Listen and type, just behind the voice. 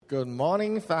Good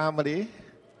morning, family.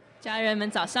 家人们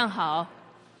早上好。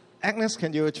 Agnes,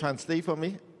 can you translate for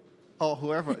me? Or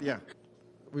whoever, yeah.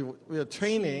 We are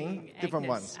training 请 different Agnes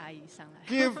ones. 阿姨上来。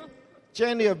 Give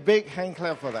Jenny a big hand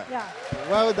clap for that. Yeah.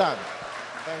 Well done.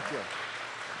 Thank you.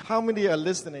 How many are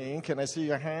listening? Can I see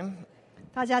your hand?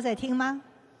 大家在听吗？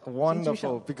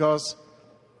 Wonderful. Because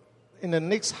in the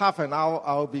next half an hour,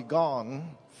 I'll be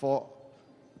gone for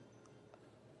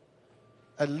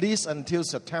at least until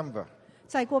September.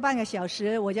 再过半个小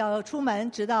时我就要出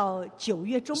门，直到9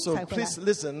月中 So 才回来。 please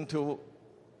listen to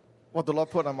what the Lord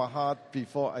put on my heart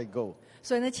before I go.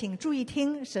 所以呢，请注意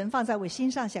听，神放在我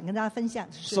心上，想跟大家分享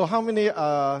的是。 So how many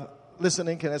are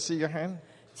listening? Can I see your hand?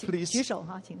 请 Please. 举手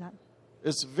哈，请看。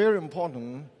 It's very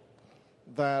important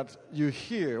that you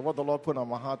hear what the Lord put on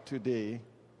my heart today.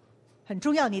 很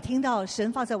重要，你听到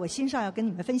神放在我心上要跟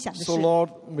你们分享的是。 So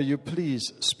Lord, may you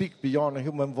please speak beyond a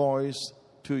human voice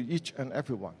to each and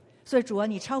everyone. 所以主啊，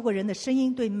你超过人的声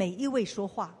音，对每一位说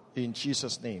话， In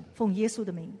Jesus' name. 奉耶稣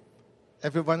的名，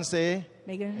 Everyone say,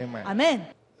 每个人 Amen. 阿门。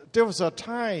 there was a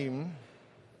time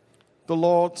the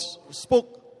Lord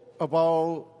spoke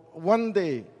about one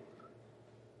day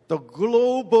the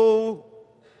global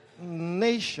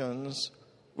nations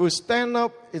will stand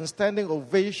up in standing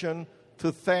ovation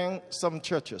to thank some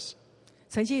churches.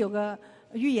 曾经有个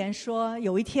预言说，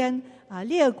有一天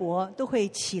列国都会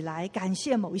起来感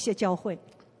谢某一些教会。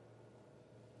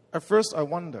 At first I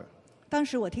wonder, 当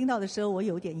时我听到的时候，我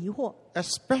有点疑惑，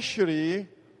 especially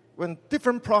when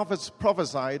different prophets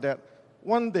prophesy that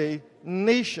one day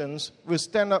nations will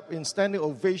stand up in standing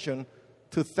ovation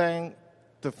to thank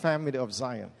the family of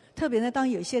Zion. 特别呢，当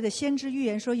有一些的先知预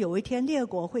言说，有一天列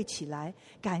国会起来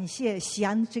感谢西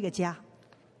安这个家，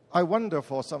 I wonder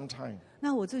for some time,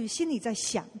 那我自己心里在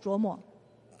想琢磨，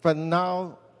 but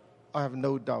now I have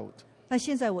no doubt. 但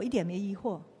现在我一点没疑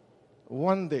惑，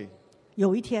 One day,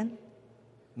 有一天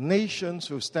nations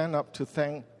will stand up to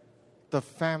thank the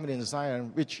family in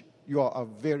Zion, which you are a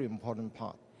very important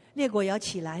part. 列国也要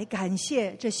起来感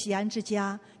谢这西安之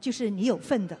家，就是你有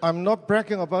份的。 I'm not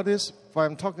bragging about this, but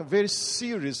I'm talking very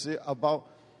seriously about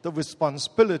the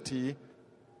responsibility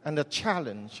and the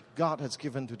challenge God has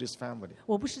given to this family.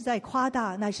 我不是在夸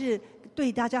大，乃是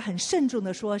对大家很慎重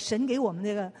的说，神给我们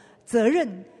那个责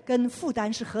任跟负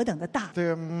担是何等的大。 There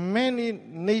are many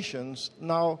nations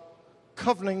now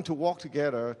covenanting to walk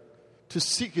together to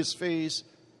seek His face,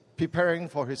 preparing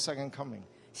for His second coming.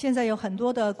 现在有很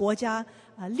多的国家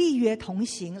立约同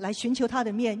行，来寻求他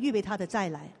的面，预备他的再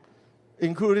来，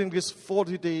 Including this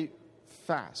 40-day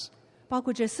fast. 包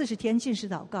括这40天禁食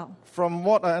祷告。 From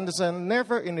what I understand,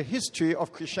 never in the history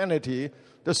of Christianity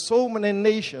there's so many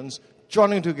nations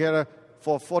joining together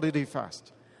for a 40-day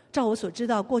fast. 照我所知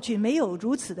道，过去没有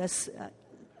如此的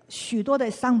许多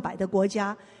的上百的国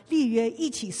家立约一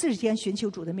起40天寻求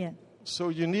主的面， So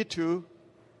you need to,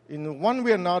 in one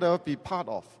way or another, be part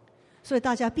of. 所以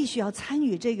大家必须要参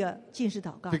与这个禁食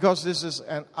祷告， Because this is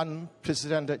an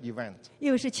unprecedented event.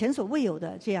 因为是前所未有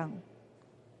的这样。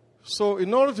 So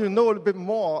in order to know a little bit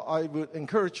more, I would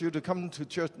encourage you to come to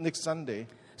church next Sunday.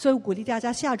 所以我鼓励大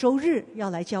家下周日要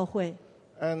来教会。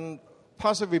 And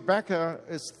Pastor Rebecca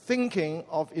is thinking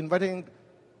of inviting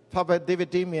Papa David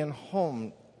Damien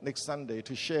home next Sunday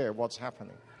to share what's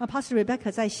happening. Pastor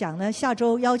Rebecca 在想呢，下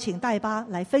周邀请戴巴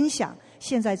来分享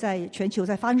现在在全球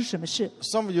在发生什么事。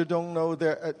 Some of you don't know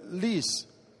there are at least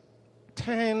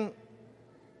 10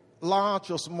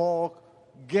 large or small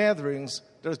gatherings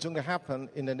that are going to happen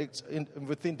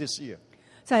within this year.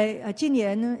 在今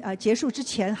年结束之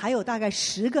前，还有大概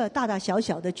10个大大小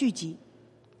小的聚集。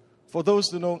 For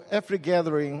those who know, every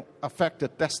gathering affects the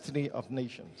destiny of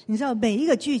nations. 你知道，每一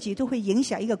个聚集都会影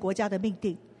响一个国家的命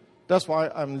定。 That's why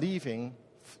I'm leaving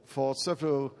for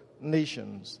several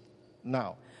nations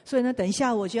now. 所以呢，等一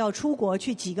下我就要出国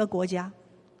去几个国家。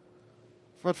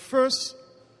 But first,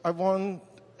 I want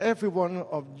every one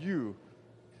of you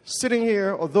sitting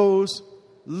here or those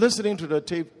listening to the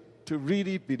tape to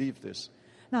really believe this.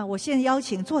 那我现在邀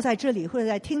请坐在这里或者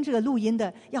在听这个录音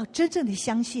的，要真正的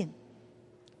相信，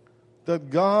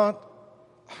 That God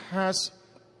has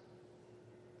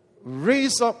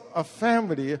raised up a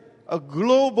family, a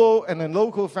global and a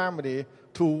local family,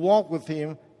 to walk with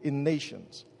Him in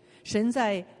nations. 神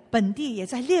在本地也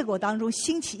在列国当中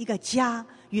兴起一个家，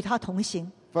与他同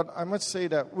行。 But I must say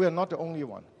that we are not the only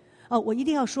one. 我一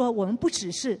定要说，我们不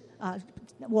只是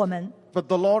我们， But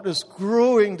the Lord is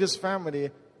growing this family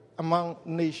among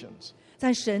nations.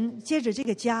 但神接着这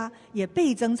个家也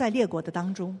倍增在列国的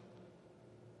当中。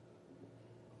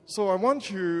 So I want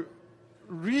to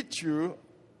read you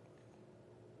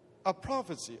a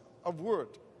prophecy, a word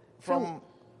from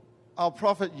our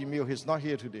prophet Email, he's not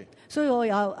here today. 所以我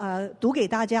要读给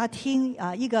大家听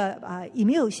一个以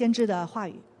没有先知的话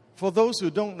语。For those who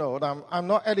don't know, I'm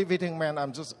not elevating man,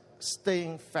 I'm just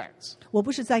stating facts. 我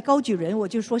不是在高举人，我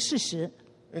就说事实。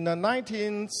In the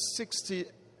 1968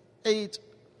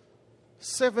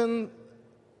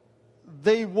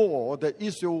 7-day war that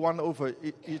Israel won over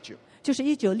Egypt. 就是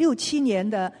1967年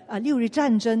的6日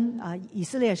战争以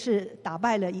色列是打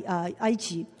败了埃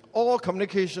及。All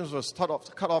communications was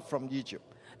cut off from Egypt.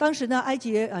 当时呢，埃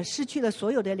及失去了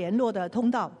所有的联络的通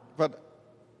道。But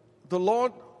the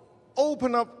Lord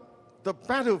opened up the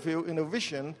battlefield in a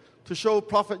vision to show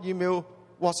Prophet Email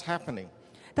what's happening.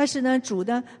 但是呢，主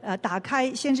呢打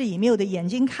开先知以没有的眼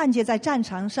睛，看见在战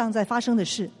场上在发生的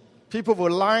事。People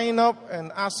will line up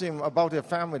and ask him about their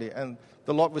family, and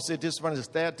the Lord will say, "This one is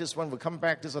dead. This one will come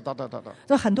back. This da da da da."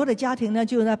 所以很多的家庭呢，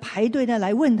就呢排队呢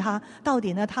来问他，到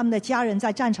底呢他们的家人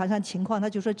在战场上情况，他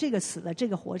就说这个死了，这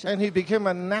个活着， And he became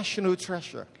a national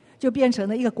treasure. 就变成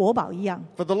了一个国宝一样。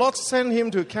 But the Lord sent him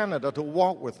to Canada to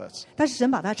walk with us. 但是神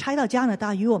把他差到加拿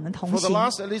大与我们同 For the 行。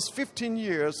 last at least 15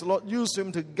 years, the Lord used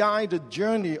him to guide the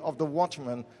journey of the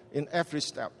watchman in every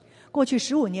step. 过去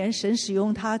15年，神使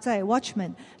用他在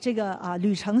Watchman 这个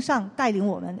旅程上带领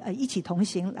我们一起同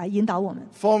行，来引导我们。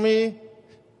 For me,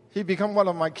 he became one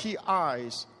of my key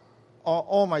eyes on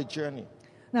all my journey.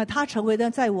 那他成为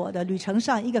呢，在我的旅程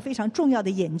上一个非常重要的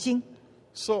眼睛。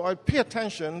 So I pay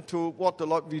attention to what the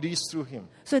Lord released through him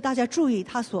所以大家注意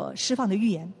他所释放的预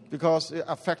言， because it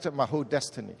affected my whole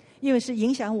destiny. 因为是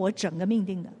影响我整个命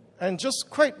定的。 And just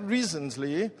quite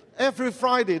recently, every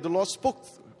Friday, the Lord spoke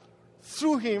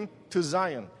through him to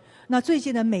Zion. 那最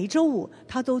近呢，每周五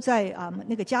他都在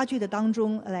那个家具的当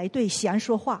中来对西安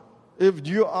说话。 If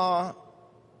you are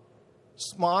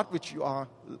smart, which you are,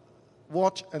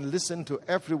 watch and listen to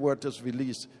every word that's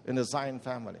released in the Zion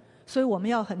family. 所以我们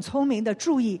要很聪明的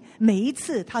注意每一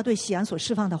次他对西安所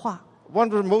释放的话。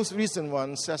 One of the most recent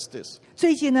ones says this.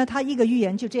 最近呢，他一个预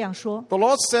言就这样说： The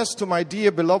Lord says to my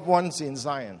dear beloved ones in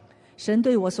Zion, 神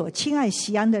对我所亲爱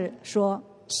西安的人说，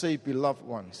 say beloved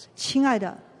ones. 亲爱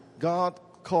的， God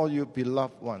call you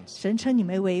beloved ones. 神称你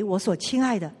们为我所亲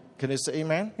爱的。 Can you say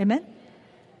amen? Amen。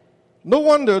 No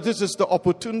wonder this is the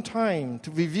opportune time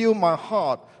to reveal my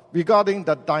heart regarding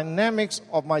the dynamics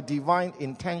of my divine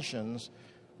intentions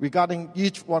regarding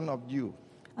each one of you.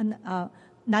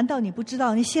 难道你不知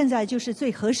道，你现在就是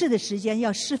最合适的时间，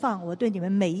要释放我对你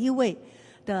们每一位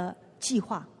的计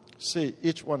划， Say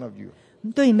each one of you.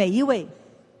 对每一位，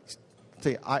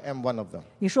 Say I am one of them.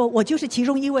 你说我就是其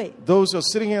中一位。 Those who are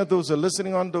sitting here, those who are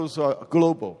listening on, those who are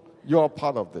global, you are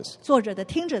part of this. 坐着的、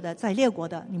听着的，在列国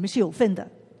的，你们是有份的。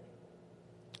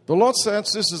 The Lord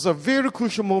says this is a very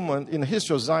crucial moment in the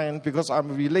history of Zion because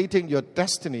I'm relating your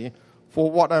destiny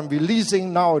for what I'm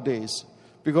releasing nowadays.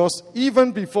 Because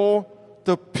even before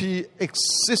the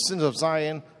pre-existence of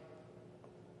Zion,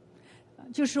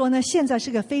 就是说呢，现在是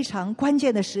个非常关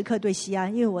键的时刻，对西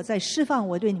安，因为我在释放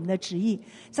我对你们的旨意，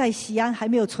在西安还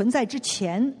没有存在之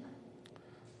前。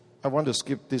 I want to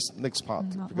skip this next part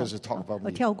because you talk about 我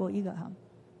me. 跳过一个哈。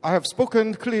 I have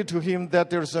spoken clearly to him that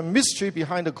there is a mystery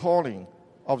behind the calling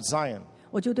of Zion.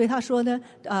 我就对他说呢，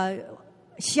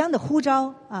西安的呼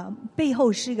召背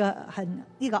后是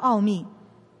一个奥秘。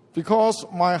 Because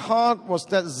my heart was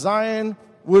that Zion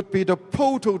would be the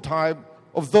prototype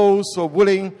of those who are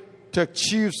willing to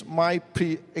achieve my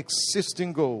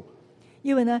pre-existing goal.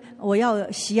 因为呢，我要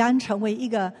西安成为一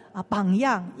个榜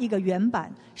样，一个原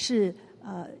版，是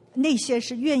那些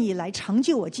是愿意来成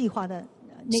就我计划的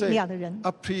那样的人，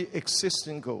 a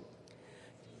pre-existing goal.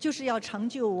 就是要成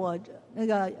就我那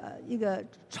个一个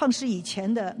创世以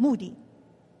前的目的。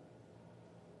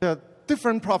 There are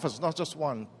different prophets, not just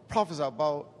one. Prophets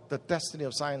about the destiny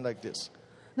of Zion like this.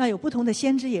 那有不同的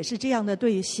先知也是这样的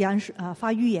对西安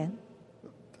发预言，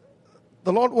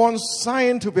 The Lord wants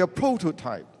Zion to be a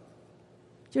prototype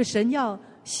就神要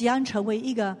西安成为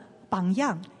一个榜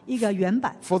样，一个原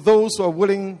版， for those who are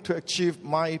willing to achieve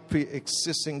my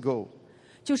pre-existing goal.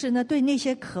 就是呢对那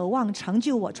些渴望成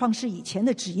就我创世以前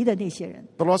的旨意的那些人。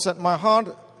 The Lord said, my heart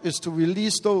is to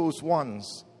release those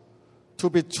ones to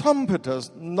be trumpeters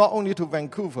not only to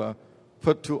Vancouver,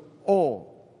 but to all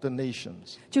the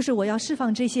nations. 就是我要释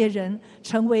放这些人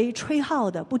成为吹号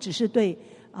的，不只是对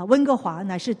温哥华，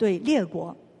乃是对列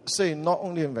国， Say not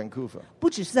only in Vancouver, 不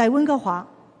只是在温哥华，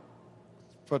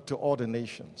 but to all the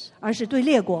nations. 而是对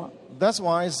列国。 That's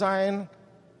why Zion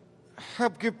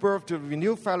helped give birth to the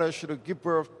Renewed Fellowship, to give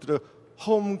birth to the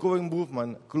homegoing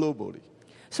movement globally.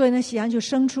 所以呢，西安就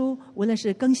生出无论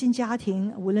是更新家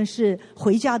庭，无论是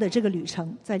回家的这个旅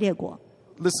程，在列国。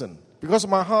 Listen, because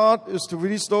my heart is to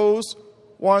release those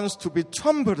wants to be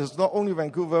trumpeters, not only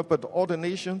Vancouver, but all the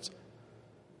nations.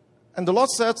 And the Lord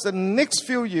says the next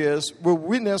few years will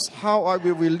witness how I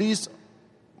will release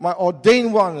my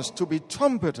ordained ones to be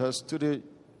trumpeters to the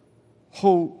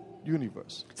whole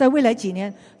universe. 在未来几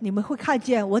年，你们会看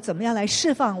见我怎么样来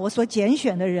释放我所拣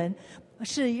选的人，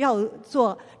是要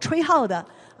做吹号的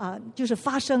就是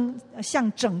发声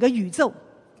向整个宇宙。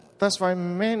That's why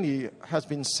many has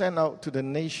been sent out to the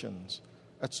nations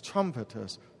as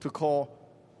trumpeters to call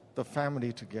the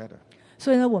family together.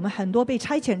 所以呢，我们很多被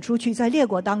差遣出去，在列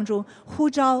国当中呼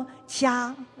召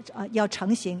家要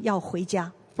成行，要回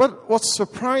家。But what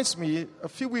surprised me a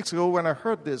few weeks ago when I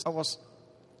heard this, I was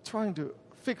trying to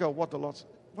figure out what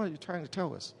are you trying to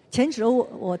tell us? 前几周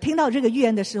我听到这个预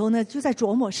言的时候呢，就在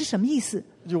琢磨是什么意思。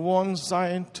You want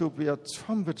Zion to be a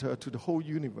trumpeter to the whole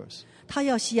universe. 他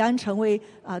要西安成为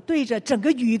对着整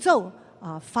个宇宙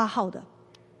发号的。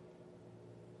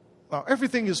Now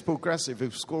everything is progressive,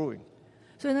 it's growing.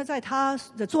 所以呢，在他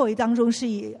的作为当中是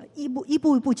一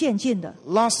步渐进的。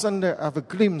Last Sunday, I have a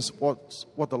glimpse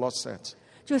what the Lord said.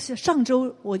 就是上周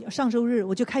日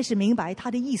我就开始明白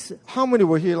他的意思。 How many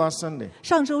were here last Sunday?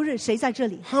 上周日谁在这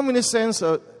里？ How many sense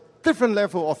a different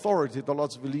level of authority the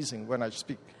Lord's releasing when I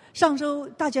speak? 上周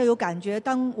大家有感觉，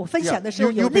当我分享的时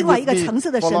候 Yeah, 有 you've been 另外一 with 个 me 层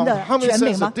次的 for 神 long. 的 How many 权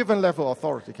柄 sense a 吗？ different level of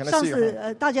authority? Can I 上 see your 次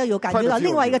hand? 大家有感觉 Quite a 到 few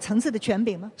另外 of 一 you. 个层次的权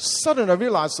柄吗？ Suddenly I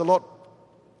realized the Lord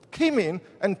came in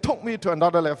and took me to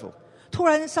another level. 突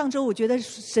然上周我觉得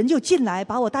神就进来，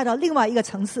把我带到另外一个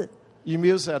层次。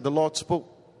 Emil said the Lord spoke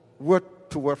word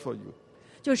to word for you.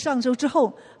 就上周之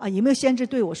后有没有先知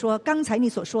对我说，刚才你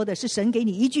所说的是神给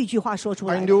你一句话说出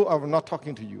I 来的。 knew I was not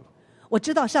talking to you. 我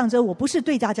知道上周我不是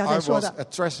对大家 I 在说 was 的，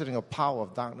 addressing the power of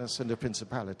darkness and the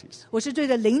principalities. 我是对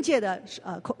着灵界的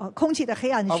空气的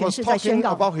黑暗的 I 权 was 势在宣 talking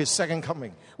告。 about His second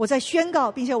coming. 我在宣告，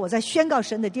并且我在宣告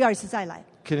神的第二次再来。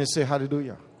 Can you say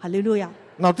hallelujah? 哈利路亚！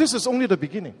 Now this is only the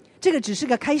beginning. 这个只是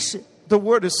个开始， The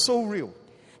word is so real.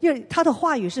 因为他的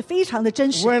话语是非常的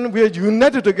真实。 When we are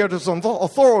united together with some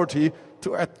authority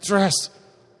to address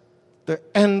the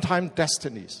end time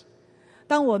destinies.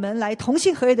 当我们来同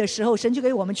心合意的时候，神就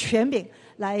给我们权柄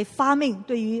来发命，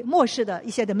对于末世的一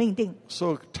些的命定。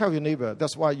 So tell your neighbor,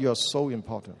 that's why you are so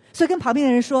important. 所以跟旁边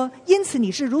的人说，因此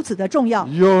你是如此的重要，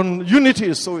 Your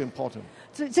unity is so important.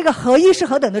 这个合一是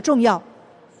何等的重要。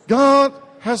 God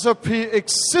has a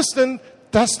pre-existent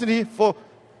destiny for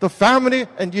the family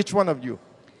and each one of you.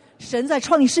 神在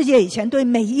创立世界以前，对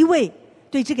每一位、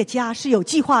对这个家是有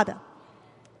计划的。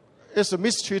 It's a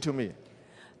mystery to me.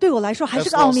 对我来说还 As 是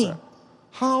个奥 Lord 秘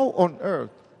said.。How on earth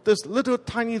this little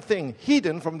tiny thing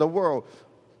hidden from the world,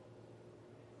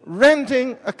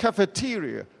 renting a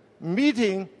cafeteria,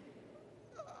 meeting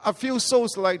a few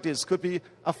souls like this could be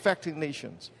affecting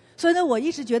nations? 所以呢，我一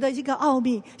直觉得这个奥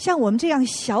秘，像我们这样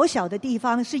小小的地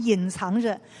方是隐藏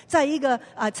着，在一个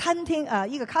餐厅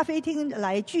一个咖啡厅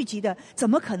来聚集的，怎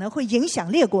么可能会影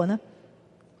响列国呢？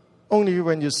 Only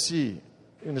when you see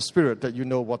in the spirit that you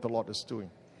know what the Lord is doing.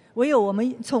 唯有我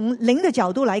们从灵的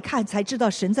角度来看，才知道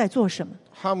神在做什么。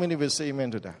 How many will say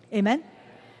amen to that? Amen。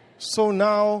 So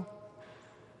now,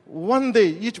 one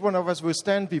day, each one of us will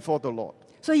stand before the Lord.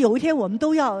 所以有一天，我们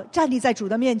都要站立在主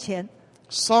的面前。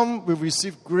 Some will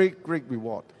receive great, great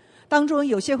reward. 当中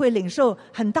有些会领受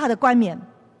很大的冠冕，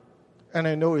 And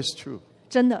I know it's true.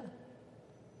 真的。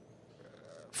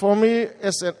 For me,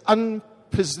 it's an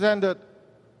unprecedented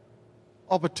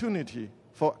opportunity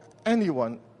for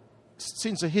anyone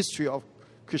since the history of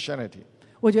Christianity.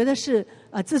 我觉得是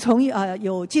自从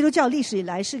有基督教历史以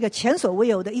来，是个前所未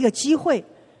有的一个机会。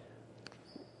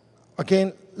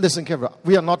 Again, listen carefully.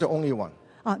 We are not the only one.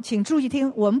 请注意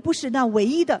听，我们不是那唯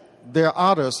一的， There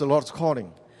are others the Lord's calling.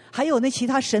 还有那其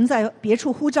他神在别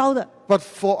处呼召的。 But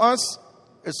for us,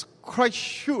 it's quite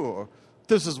sure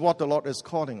this is what the Lord is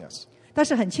calling us. 但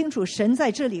是很清楚，神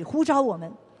在这里呼召我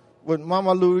们， Would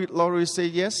Mama Laurie say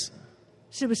yes?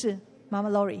 是不是？妈妈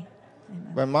Lori，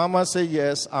 When Mama say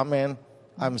yes, amen,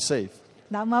 I'm safe.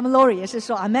 那妈妈 Lori 也是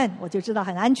说 Amen， 我就知道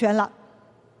很安全了。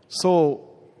 So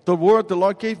the word the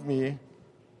Lord gave me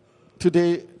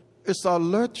today is to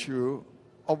alert you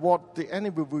of what the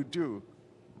enemy will do.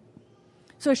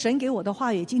 所以神给我的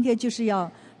话语，今天就是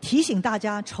要提醒大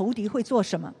家，仇敌会做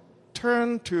什么。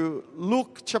 Turn to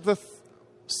Luke chapter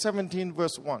 17,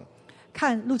 verse 1.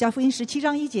 看路加福音17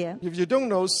章1节。 If you don't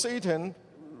know, Satan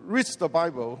reads the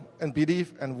Bible and believe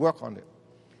and work on it.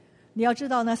 你要知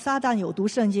道呢，撒旦有读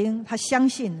圣经，他相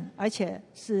信，而且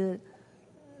是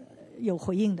有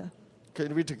回应的。 Can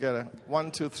you read together?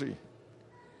 1, 2, 3.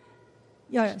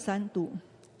 1、2、3读。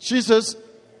 Jesus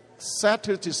said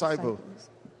to his disciples,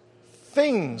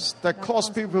 things that cause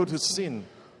people to sin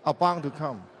are bound to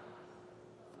come.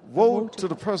 Woe to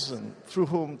the person through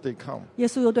whom they come. 耶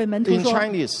稣又对门徒 In 说，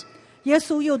 Chinese, 耶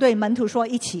稣又对门徒说：“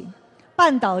一起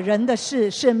绊倒人的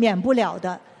事是免不了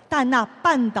的，但那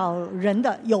绊倒人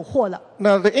的有祸了。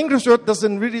 now the English word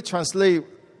doesn't really translate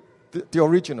the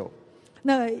original. ”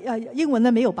那英文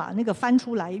呢没有把那个翻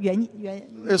出来原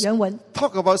It's 文。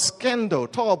 talk about scandal,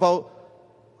 talk about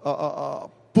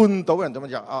絆倒人怎么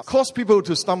讲cause people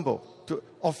to stumble, to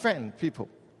offend people.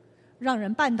 让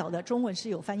人绊倒的中文是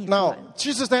有翻译出来 Now, 的。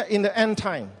 Jesus said in the end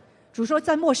time, 主说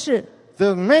在末世 there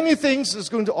are many things that's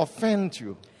going to offend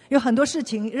you. 有很多事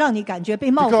情让你感觉被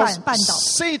冒犯 Because 绊倒，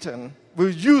 Satan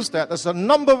will use that as a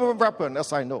number one weapon,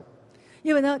 as I know.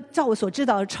 因为呢，照我所知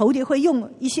道，仇敌会用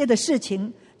一些的事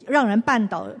情让人绊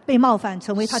倒、被冒犯，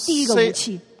成为他第一个武 Say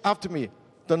器。 after me,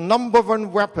 the number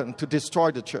one weapon to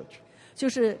destroy the church. 就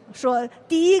是说，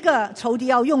第一个仇敌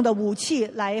要用的武器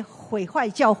来毁坏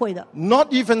教会的， Not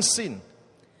even sin.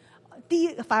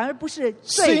 反而不是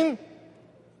罪， Sin,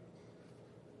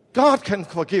 God can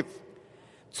forgive.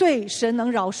 罪神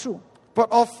能饶恕。 But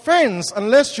offense,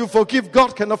 unless you forgive,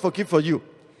 God cannot forgive for you.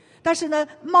 但是呢，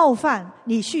冒犯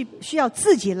你需要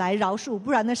自己来饶恕，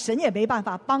不然呢，神也没办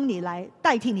法帮你来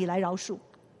代替你来饶恕。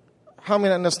 How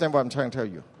many understand what I'm trying to tell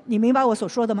you? 你明白我所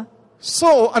说的吗？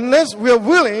 So, unless we are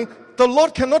willing, the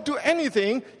Lord cannot do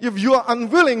anything if you are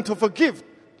unwilling to forgive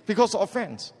because of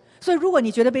offense. 所以，如果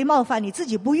你觉得被冒犯，你自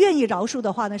己不愿意饶恕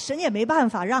的话呢，神也没办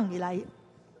法让你来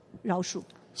饶恕。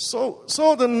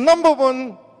 So the number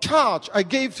one charge I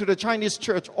gave to the Chinese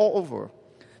church all over,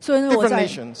 所以呢，我 different 在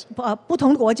nations, 不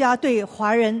同国家对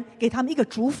华人给他们一个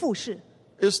嘱咐是，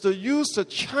 is to use the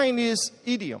Chinese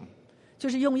idiom, 就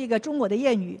是用一个中国的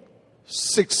谚语：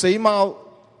食死貓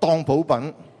當補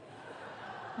品。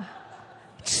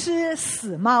吃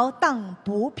死猫当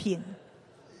补品。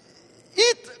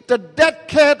 Eat the dead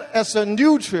cat as a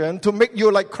nutrient to make you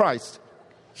like Christ,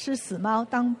 吃死猫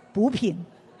当补品，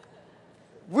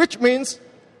 which means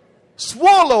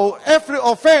swallow every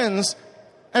offense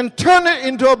and turn it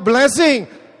into a blessing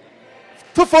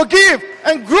to forgive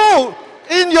and grow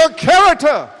in your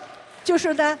character. 就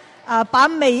是呢，把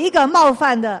每一个冒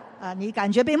犯的你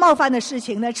感觉被冒犯的事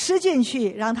情呢吃进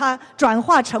去，让它转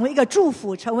化成为一个祝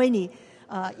福，成为你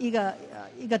一个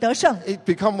得胜。 It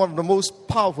become one of the most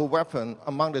powerful weapons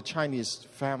among the Chinese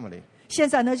family. 现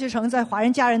在呢，就成在华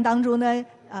人家人当中呢，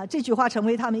这句话成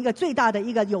为他们一个最大的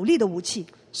一个有力的武器。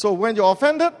 So when you're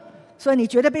offended, 所以你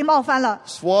觉得被冒犯了，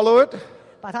 swallow it,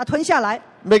 把它吞下来，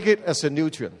 make it as a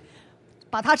nutrient.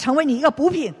 把它成为你一个补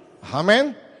品。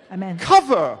 Amen? Amen。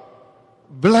 Cover,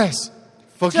 bless,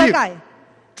 遮 forgive, 盖、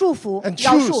祝福、 and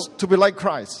饶 choose 恕， to be like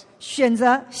Christ. 选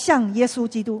择像耶稣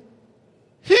基督。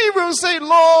 He will say,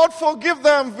 Lord, forgive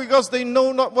them because they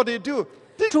know not what they do.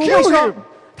 They 主会 kill 说 him.，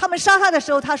他们杀他的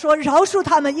时候，他说饶恕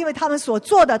他们，因为他们所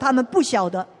做的，他们不晓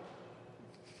得。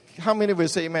 How many will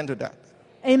say amen to that?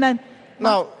 Amen。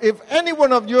 Now, if any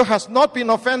one of you has not been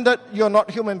offended, you're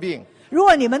not human being. 如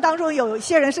果你们当中有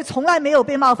些人是从来没有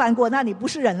被冒犯过，那你不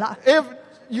是人了。 If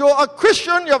you're a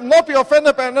Christian, you have not been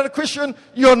offended by another Christian,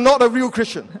 you're not a real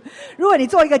Christian. 如果你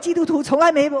做一个基督徒，从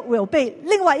来没有被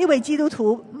另外一位基督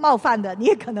徒冒犯的，你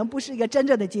也可能不是一个真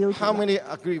正的基督徒 How 了。 many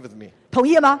agree with me? 同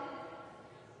意吗？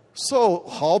 So,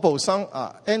 何寶生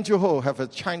Andrew Ho have a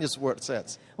Chinese word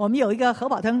says, 我们有一个何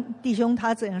宝腾弟兄，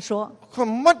他这样说：佢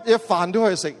乜嘢飯都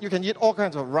可以食，you can eat all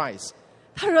kinds of rice.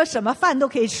 他说什麼飯都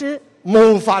可以吃，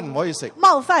冇飯唔可以食。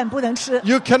冒犯不能吃，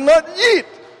 You cannot eat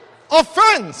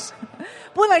offense.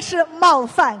 不能吃冒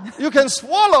犯。 You can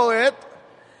swallow it,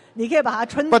 你可以把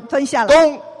它 but 吞下来，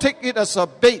 don't take it as a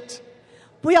bait.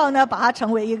 不要呢把它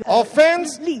成为一个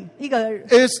Offense 一个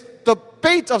is the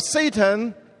bait of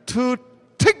Satan to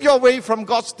take you away from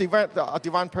God's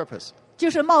divine purpose. 就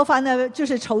是冒犯呢，就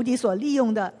是仇敌所利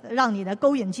用的，让你呢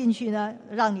勾引进去呢，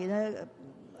让你呢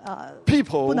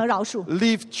People 不能饶恕。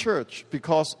 leave church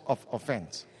because of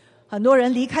offense. 很多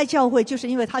人离开教会，就是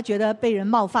因为他觉得被人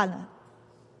冒犯了。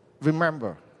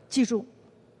 Remember, 记住，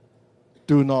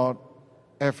 do not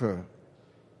ever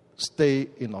stay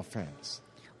in offense.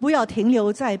 不要停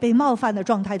留在被冒犯的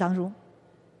状态当中。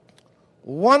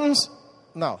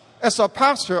 Now, as a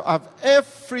pastor, I have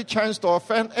every chance to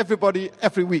offend everybody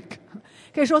every week,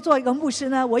 可以说，做一个牧师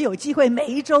呢，我有机会每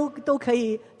一周都可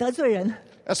以得罪人。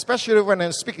 especially when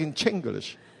I speak in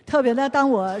Chinglish. 特别呢，当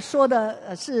我说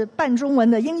的是半中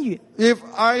文的英语， If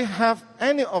I have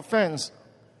any offense,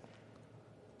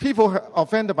 people are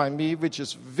offended by me, which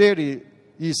is very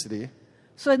easily.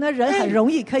 所以呢，人很容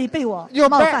易可以被我 You're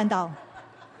冒 back. 犯到。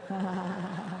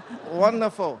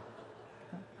 Wonderful.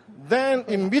 Then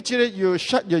immediately you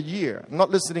shut your ear, not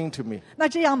listening to me. 那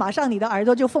这样，马上你的耳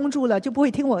朵就封住了，就不会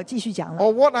听我继续讲了。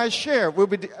 Or what I share will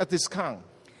be at discount.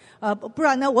 不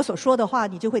然呢，我所说的话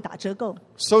你就会打折扣。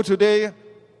 So today,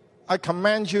 I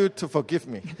command you to forgive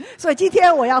me. 所以今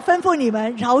天我要吩咐你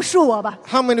们饶恕我吧。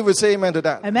 How many will say amen to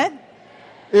that? Amen。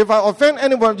 If I offend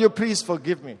anyone, you please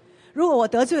forgive me. 如果我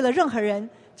得罪了任何人，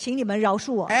请你们饶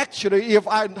恕我。 Actually, if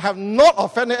I have not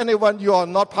offended anyone, you are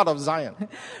not part of Zion.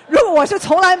 如果我是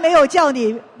从来没有叫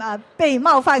你被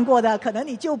冒犯过的，可能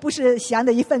你就不是喜安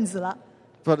的一份子了。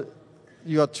 But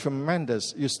you are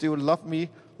tremendous. You still love me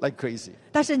like crazy.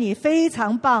 但是你非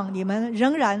常棒，你们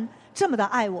仍然这么的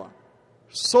爱我。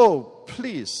 So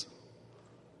please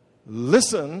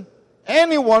listen.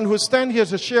 Anyone who stand here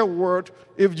to share a word,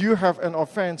 if you have an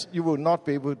offense, you will not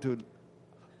be able to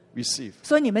receive.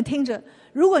 所以你们听着，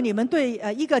如果你们对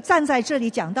一个站在这里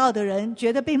讲道的人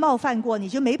觉得被冒犯过，你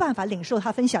就没办法领受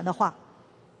他分享的话。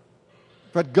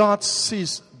 But God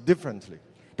sees differently.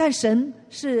 但神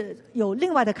是有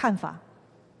另外的看法。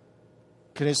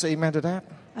 Can you say amen to that?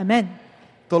 Amen。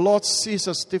 The Lord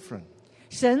sees us different.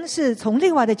 神是从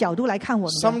另外的角度来看我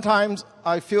们的。 Sometimes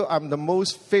I feel I'm the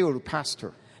most failed pastor.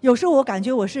 有时候我感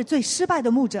觉我是最失败的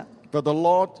牧者， But the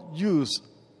Lord used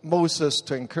Moses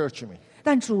to encourage me.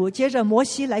 但主接着摩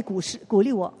西来鼓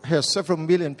励我。 He has several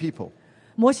million people.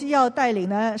 摩西要带领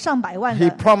呢上百万 He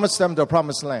的， promised them the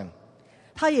promised land.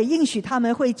 他也应许他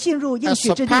们会进入应 As 许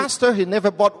a 之地。 pastor, he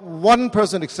never brought one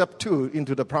person except two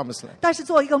into the promised land. 但是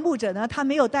作为一个牧者呢，他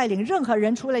没有带领任何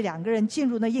人，除了2个人进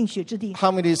入那应许之地。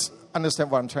 How many understand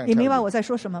what I'm trying 你 to 明白 tell 我 you? 在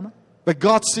说什么吗？ But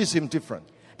God sees him different.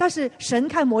 但是神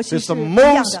看摩西 He's 是 the 一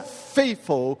样 most 的。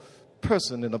 faithful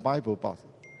person in the Bible.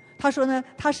 他说呢，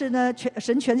他是呢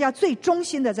神全家最忠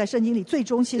心的，在圣经里最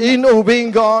忠心的。 In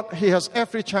obeying God, he has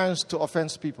every chance to offend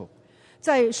people.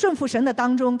 在顺服神的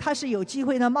当中，他是有机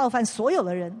会呢冒犯所有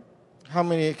的人。 How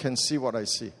many can see what I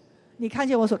see? 你看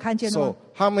见我所看见的吗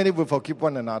So,？how many will forgive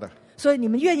one another? 所以你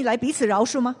们愿意来彼此饶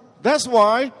恕吗？ That's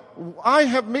why I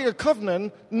have made a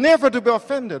covenant never to be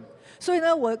offended. 所以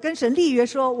呢，我跟神立约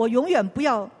说，我永远不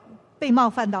要被冒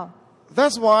犯到。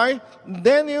 That's why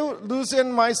Daniel, Lucy,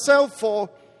 and myself for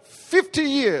 50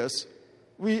 years,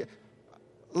 we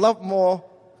love more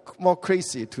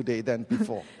crazy today than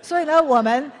before. 所以呢，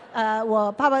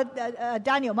我爸爸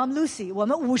Daniel、妈妈 Lucy， 我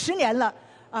们50年了，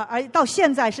而到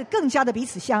现在是更加的彼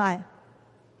此相爱。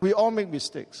 We all make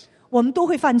mistakes. 我们都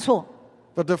会犯错，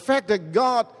 But the fact that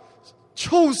God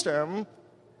chose them,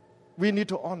 we need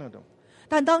to honor them.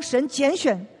 但当神拣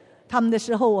选他们的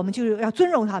时候，我们就要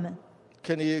尊重他们，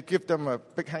 Can you give them a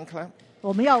big hand clap?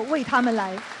 我们要为他们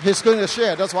来 He's going to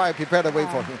share. That's why I prepared a way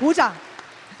for him. 鼓掌。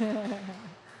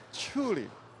 Truly,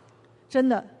 真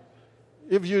的，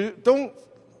 if you don't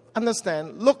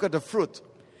understand, look at the fruit.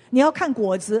 你要看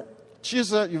果子。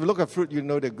 Jesus, if you look at fruit, you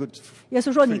know they're good. 耶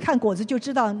稣说：“你看果子就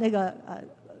知道那个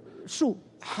树。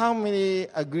 How many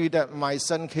agree that my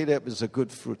son Caleb is a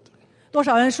good fruit? ”多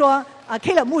少人说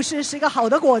Caleb 牧师是一个好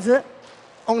的果子？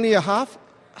 Only a half?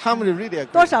 How many really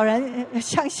agree? 多少人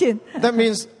相信？ That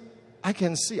means I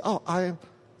can see, oh, I'm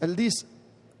at least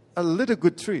a little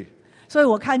good tree. 所以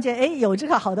我看见，有这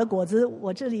个好的果子，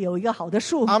我这里有一个好的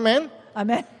树。 Amen? 阿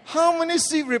门。 How many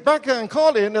see Rebecca and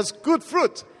Colin as good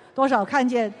fruit? 多少看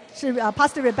见是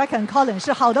Pastor Rebecca and Colin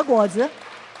是好的果子？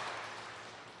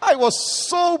 I was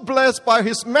so blessed by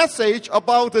his message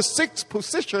about the sixth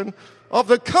position of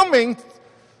the coming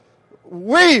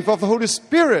wave of the Holy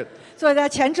Spirit. 所以在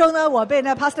前周呢，我被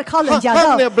Pastor Colin 讲 How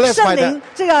到 many are blessed 圣 by 灵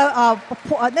这个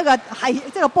那个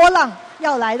这个波浪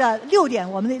要来的6点，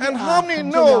我们的 And how many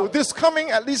很重要 know this coming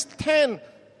at least 10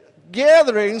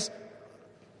 gatherings?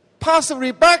 Pastor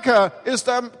Rebecca is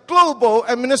the global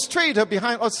administrator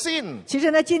behind our sin. 其实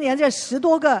呢，今年这10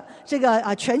多个这个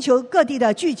全球各地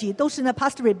的聚集，都是呢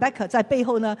Pastor Rebecca 在背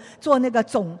后呢做那个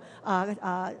总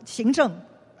行政。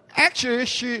 Actually,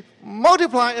 she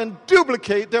multiply and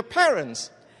duplicate their parents.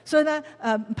 所以呢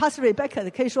Pastor Rebecca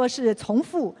可以说是重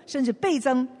复甚至倍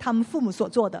增他们父母所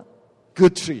做的。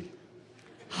 Good tree.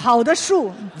 好的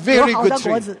树 Very 有好的 good tree.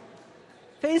 果子，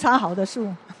非常好的树，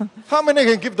 How many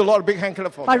can give the Lord a big hand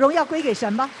clap for 把 that? 荣耀归给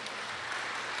神吧。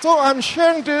 So I'm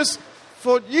sharing this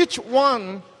for each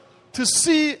one to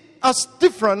see us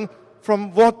different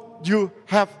from what you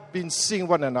have been seeing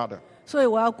one another. 所以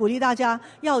我要鼓励大家，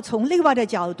要从另外的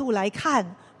角度来看，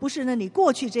不是呢你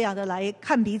过去这样的来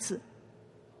看彼此，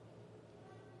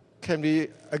 Can we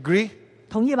agree?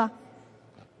 同意吗？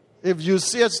 If you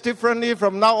see us differently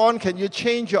from now on, can you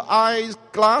change your eyes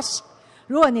glass?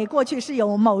 如果你过去是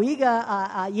有某一个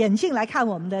眼镜来看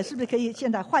我们的，是不是可以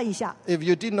现在换一下？ If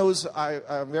you didn't know,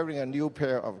 I'm wearing a new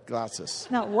pair of glasses.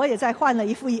 那我也在换了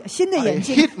一副新的 I 眼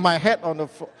镜， hit my head on the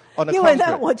因为呢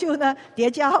concrete. 我就呢叠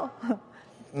加，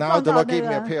 Now the 撞到 Lord gave me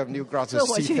那 a 个 pair of new 所 glasses 以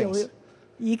to 我 see 就有 things.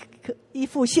 一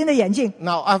副新的眼镜。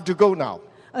 Now I have to go now.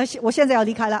 我现在要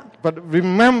离开了， But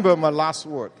remember my last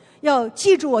word. 要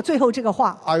记住我最后这个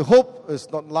话。 I hope it's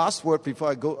not last word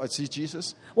before I go. I see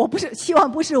Jesus. 我不是希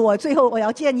望不是我最后我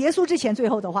要见耶稣之前最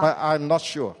后的话， But I'm not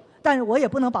sure. 但是我也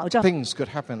不能保证 Things could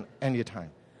happen anytime.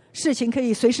 事情可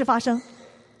以随时发生。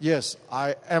 Yes,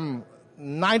 I am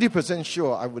 90%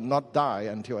 sure I would not die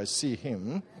until I see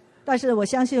him. 但是我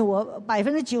相信我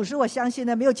90%，我相信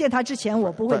呢，没有见他之前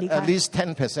我不会 But 离 at 开。 least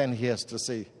 10% he has to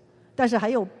say. 但是还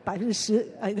有10%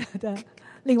的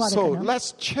另外的可 So 能。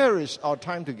 let's cherish our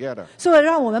time together. 所以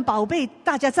让我们宝贝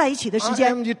大家在一起的时 I 间。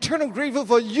 am eternally grateful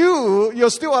for you. You're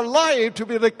still alive to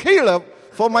be the Caleb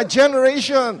for my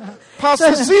generation.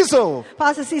 Pastor Cecil.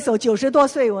 Pastor Cecil 90多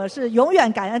岁，我是永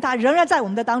远感恩他，仍然在我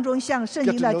们的当中，像圣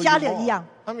Get 经 to 的 know 加 you 略一 more. 样。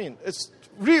 I mean, it's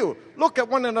real. Look at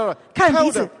one another. 看 Tell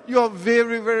彼此。 them you are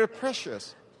very, very precious.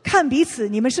 看彼此，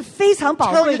你们是非常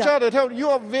宝 Tell 贵 each 的， other, tell you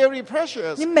are very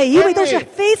precious. 你每一位都是 Henry,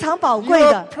 非常宝 you 贵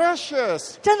are 的，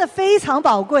 precious. 真的非常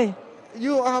宝贵。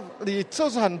 You are 你就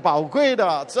是很宝贵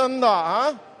的，真的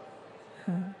啊。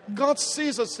God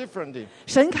sees us differently.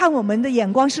 神看我们的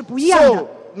眼光是不一样的， So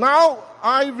now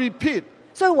I repeat,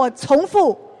 所以我重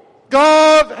复，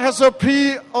 God has a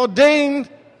preordained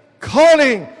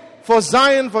calling for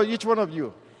Zion for each one of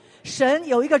you. 神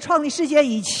有一个创立世界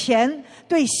以前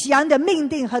对西安的命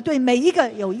定和对每一个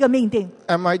有一个命定。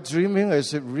 Am I dreaming or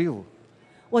is it real?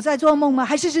 我在做梦吗？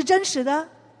还是真实的？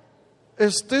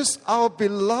 Is this our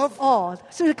beloved? 哦，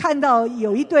是不是看到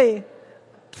有一对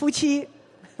夫妻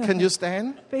Can you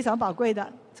stand? 非常宝贵的？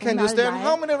从 Can 哪 you 里 stand?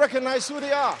 How 来？ many recognize who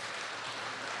they are?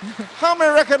 How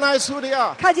many recognize who they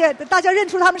are? 看见大家认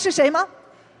出他们是谁吗？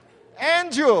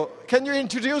 Andrew, can you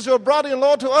introduce your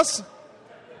brother-in-law to us?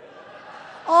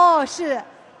 哦，是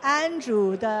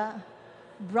Andrew 的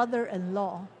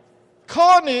brother-in-law。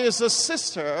 Connie is a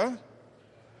sister.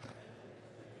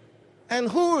 And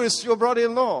who is your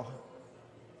brother-in-law?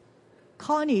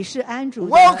 Connie 是 Andrew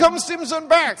的 Welcome Simpson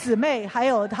back. 姊妹，还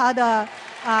有他的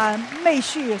妹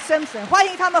婿 Simpson， 欢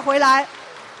迎他们回来。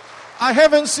 I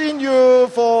haven't seen you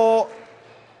for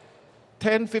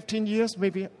 10, 15 years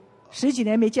maybe. 10几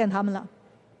年没见他们了。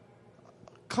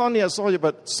 Connie, I saw you,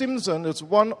 but Simpson is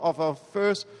one of our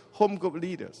first home group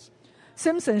leaders.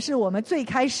 Simpson 是我们最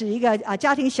开始一个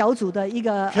家庭小组的一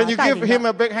个 Can you 带 give 领 him 的，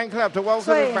 a big hand clap to welcome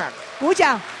所以 him back? 鼓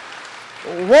掌。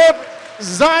 What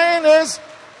Zion is,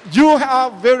 you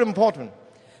are very important.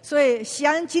 所以西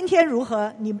安今天如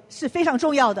何，你是非常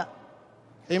重要的。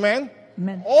 Amen?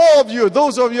 Amen. All of you,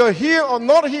 those of you here or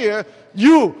not here,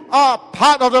 you are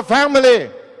part of the family.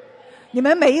 你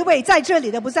们每一位在这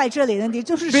里的不在这里的，你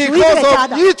就是属于这个 Because 家 of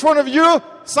的。 each one of you,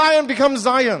 Zion becomes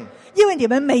Zion. 因为你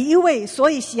们每一位，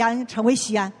所以西安成为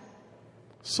西安。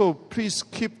 So please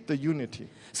keep the unity.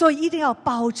 所以一定要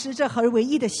保持着合而为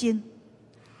一的心。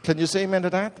 Can you say amen to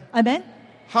that? Amen。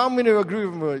 How many agree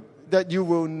with me that you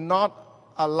will not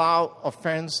allow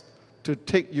offense to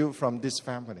take you from this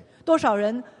family? 多少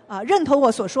人认同我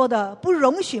所说的，不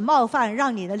容许冒犯，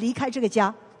让你的离开这个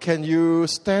家。 Can you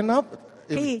stand up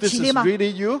可以 if this 起 is 立吗？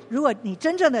 really you 如果你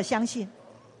真正的相信，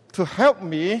 to help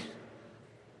me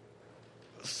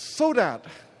so that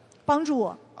帮助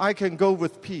我， I can go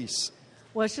with peace,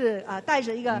 我是带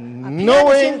着一个平安的心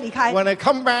knowing 离开。 when I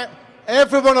come back,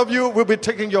 every one of you will be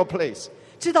taking your place.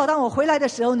 知道当我回来的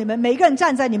时候，你们每个人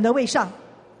站在你们的位上，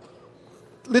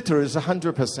 Literally, it's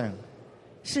 100%.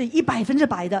 是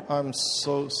100%的。 I'm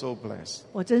so blessed.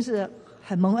 我真是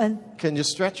很蒙恩， Can you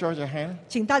stretch out your hand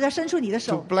请大家伸出你的 to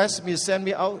手 bless me, send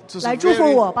me out to 来祝福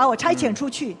我，把我差遣出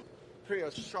去， pray a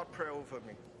short prayer over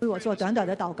me. 为我做短短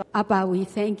的祷告。 Abba, we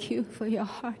thank you for your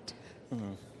heart.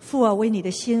 父啊，为你的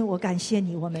心，我感谢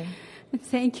你。我们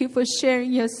Thank you for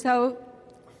sharing yourself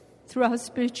through our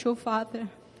spiritual father.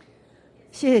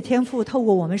 谢谢天父，透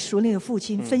过我们属灵的父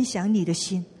亲分享你的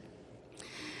心。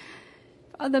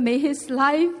 Father, may his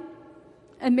life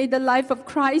and may the life of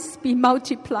Christ be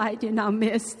multiplied in our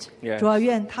midst. 主要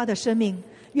愿他的生命，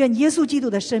愿耶稣基督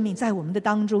的生命在我们的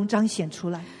当中彰显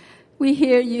出来。 We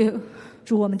hear you,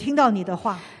 主，我们听到你的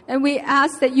话， and we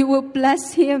ask that you will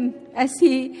bless him as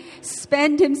he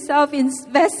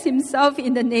invest himself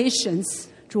in the nations.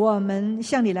 主，我们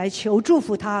向你来求祝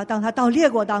福他，当他到列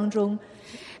国当中，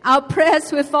 Our prayers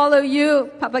will follow you,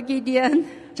 Papa Gideon.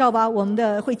 照吧，我们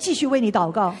的会继续为你祷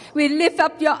告。 We lift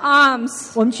up your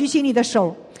arms 我们举起你的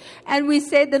手， and we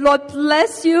say the Lord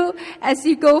bless you as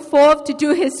you go forth to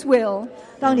do his will.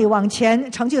 当你往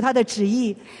前成就他的旨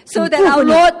意， So 主 that 祝 our 福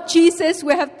你， Lord Jesus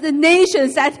will have the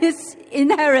nations as his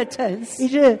inheritance. 以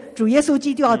致主耶稣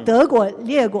基督要得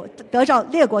着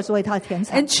列国作为他的田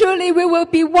产， And truly we will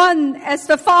be one as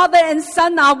the Father and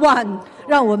Son are one.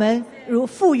 让我们如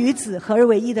父与子合而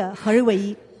为一的合而为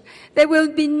一。 There will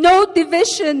be no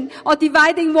division or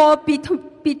dividing wall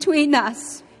between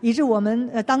us. 以致我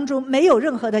们当中没有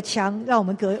任何的墙让我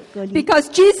们隔离， Because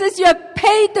Jesus, you have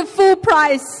paid the full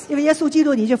price. 因为耶稣基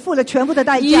督你就付了全部的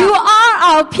代价， You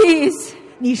are our peace.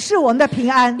 你是我们的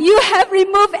平安， You have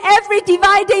removed every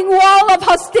dividing wall of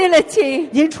hostility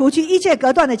已经除去一切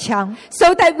隔断的墙，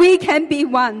 so that we can be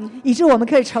one. 以致我们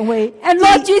可以成为 And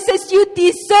Lord Jesus, you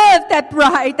deserve that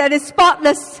bride that is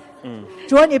spotless.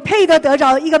 主啊，你配得得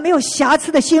着一个没有瑕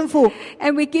疵的心腹。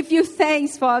 And we give you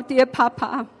thanks for our dear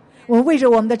Papa. 我们为着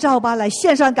我们的赵巴来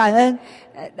献上感恩，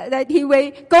 That he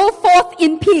will go forth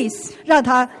in peace 让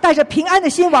他带着平安的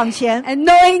心往前， and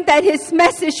knowing that his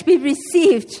message be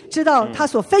received. 知道他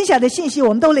所分享的信息我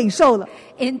们都领受了。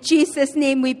 In Jesus'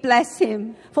 name we bless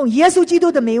him. 奉耶稣基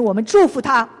督的名，我们祝福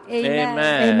他。 Amen.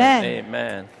 Amen.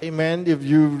 Amen. Amen. If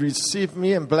you receive me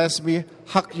and bless me,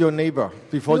 hug your neighbor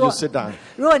before you sit down.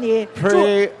 如果你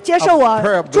Pray 接受 a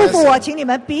prayer 我 of 祝福我， blessing. 请你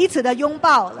们彼此的拥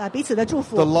抱，彼此的祝 The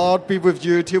福。 Lord be with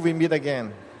you till we meet again.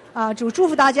 主祝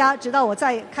福大家，直到我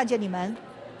再看见你们。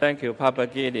 Thank you, Papa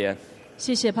Gideon.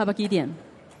 谢谢 Papa Gideon。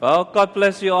 Well, God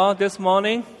bless you all this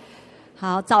morning.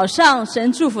 好，早上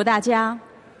神祝福大家。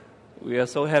 We are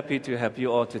so happy to have you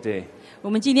all today. 我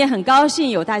们今天很高兴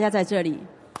有大家在这里。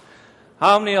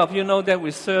 How many of you know that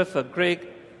we serve a great,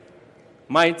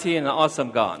 mighty, and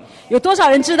awesome God? 有多少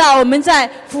人知道我们在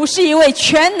服侍一位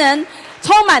全能、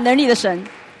充满能力的神？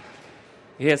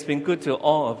 He has been good to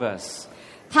all of us.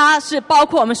 他是包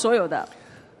括我们所有的。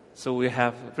 So we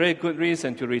have very good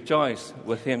reason to rejoice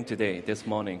with him today, this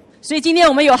morning. 所以今天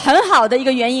我们有很好的一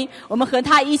个原因，我们和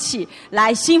他一起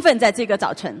来兴奋在这个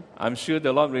早晨。 I'm sure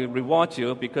the Lord will reward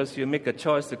you because you make a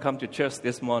choice to come to church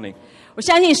this morning. 我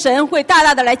相信神会大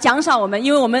大的来奖赏我们，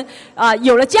因为我们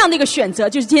有了这样的一个选择，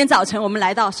就是今天早晨我们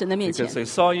来到神的面前 Because。they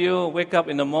saw you wake up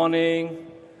in the morning,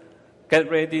 get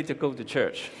ready to go to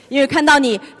church. 因为看到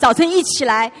你早晨一起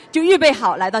来就预备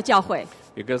好来到教会，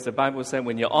 Because the Bible said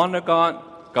when you honor God,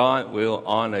 God will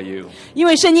honor you. 因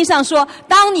为圣经上说，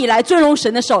当你来尊荣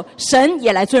神的时候，神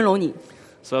也来尊荣你。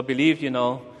 So I believe,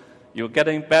 you're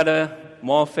getting better,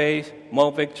 more faith,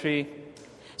 more victory.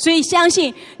 所以相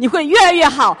信你会越来越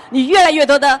好，你越来越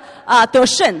多的得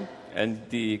胜。 And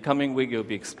the coming week you'll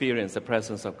be experiencing the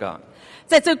presence of God.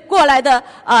 在这过来的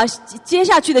接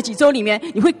下去的几周里面，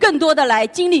你会更多的来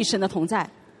经历神的同在。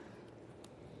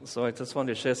 So I just want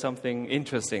to share something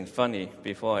interesting, funny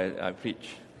before I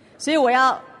preach. 所以我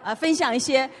要分享一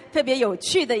些特别有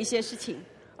趣的一些事情。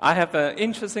 I have an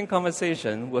interesting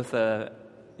conversation with a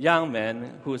young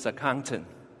man who's an accountant.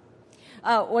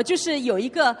 我就是有一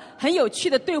个很有趣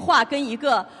的对话，跟一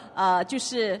个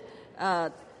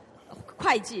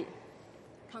会计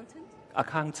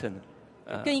Accountant.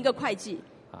 跟一个会计。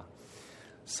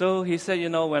 So he said,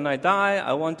 when I die,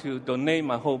 I want to donate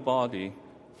my whole body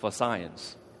for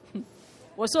science.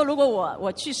 我说，如果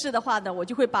我去世的话呢，我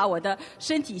就会把我的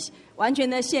身体完全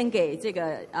的献给这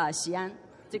个喜安，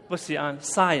这个 What's the answer?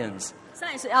 Science.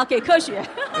 science 要给科学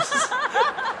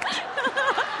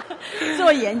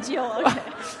做研究。OK，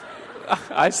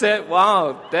 I said,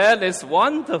 wow, that is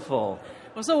wonderful.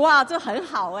 我说哇，这很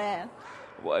好哎，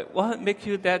 What make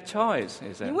you that choice? He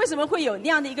你 said. 为什么会有那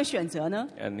样的一个选择呢？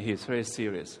 And he's very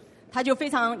serious. 他就非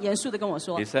常严肃的跟我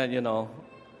说 He，said,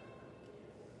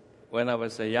 when I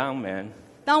was a young man,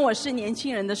 当我是年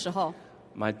轻人的时候，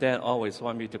 my dad always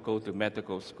wanted me to go to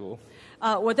medical school.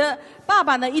 我的爸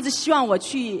爸呢一直希望我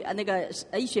去那个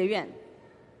医学院。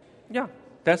 Yeah,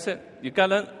 that's it. You got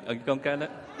it? You don't get it?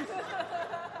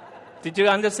 Did you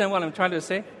understand what I'm trying to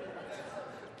say?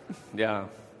 Yeah.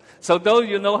 So those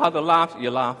you know how to laugh, you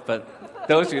laugh, but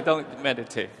those you don't,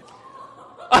 meditate.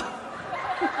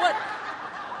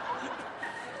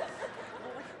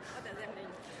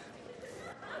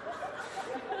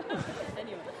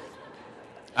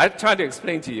 I try to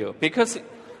explain to you because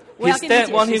我要 his 跟你 dad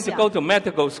解 want 释一 him to 下 go to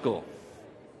medical school.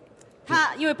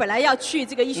 他因为本来要去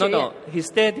这个医学 No, 院 no. His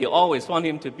daddy always want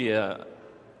him to be a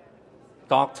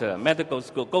doctor, medical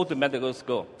school, go to medical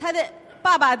school. 他的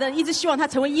爸爸的一直希望他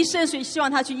成为医生，所以希望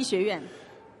他去医学院。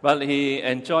 But he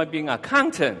enjoyed being an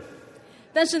accountant.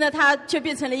 但是呢，他却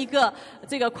变成了一个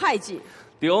这个会计。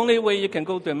 The only way you can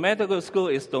go to medical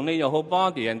school is donate your whole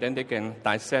body and then they can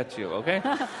dissect you, okay?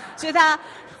 所以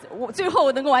最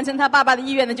后能够完成他爸爸的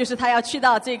意愿呢，就是他要去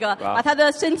到这个，把他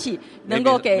的身体能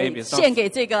够 Maybe it's not- 献给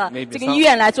这个 maybe it's 这个 not- 医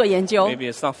院来做研究。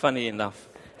 Maybe it's not funny enough.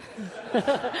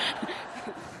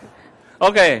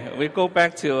 Okay, we go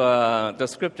back to the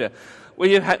scripture.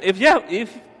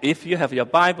 If you have your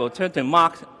Bible, turn to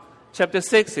Mark chapter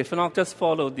 6. If not, just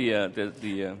follow the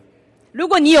如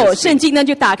果你有圣经呢，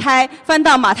就打开翻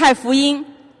到马太福音。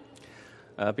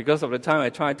because of the time, I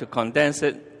try to condense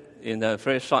it in a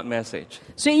very short message.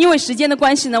 所以因为时间的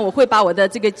关系呢，我会把我的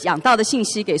这个讲道的信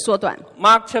息给缩短。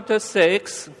Mark chapter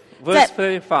 6, verse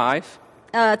 35.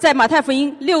 在马太福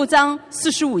音6章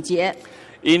45节。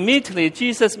Immediately,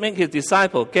 Jesus made his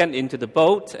disciple get into the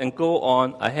boat and go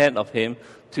on ahead of him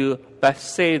to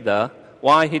Bethsaida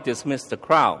while he dismissed the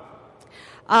crowd.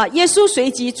 耶稣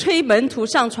随即催门徒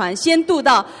上船，先渡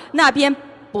到那边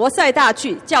伯赛大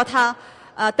去，叫他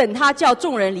等他叫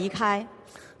众人离开。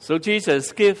So Jesus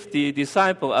gave the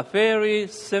disciple a very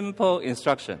simple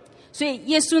instruction. 所以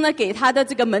耶稣呢，给他的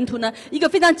这个门徒呢，一个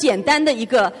非常简单的一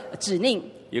个指令。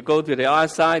You go to the other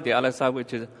side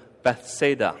which is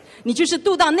Bethsaida. 你就是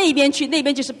渡到那边去，那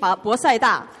边就是伯赛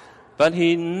大。But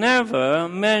he never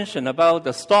mentioned about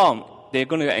the storm they're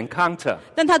going to encounter.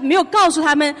 但他没有告诉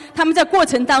他们在过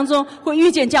程当中会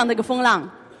遇见这样的一个风浪。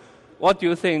What do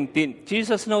you think? Did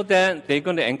Jesus know that they're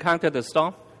going to encounter the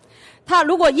storm?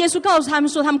 如果耶稣告诉他们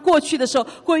说他们过去的时候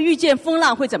会遇见风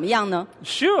浪，会怎么样呢？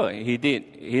 Sure, he did.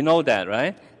 He know that,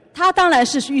 right? 他当然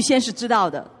是预先是知道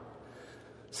的。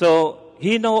So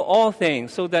he know all things,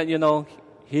 so that he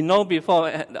know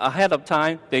before ahead of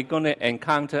time they're going to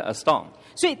encounter a storm.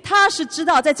 所以他是知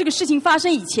道，在这个事情发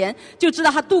生以前，就知道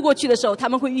他渡过去的时候，他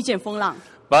们会遇见风浪。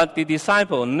But the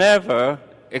disciple never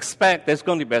expect there's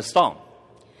going to be a storm.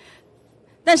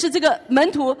 但是这个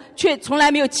门徒却从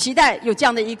来没有期待有这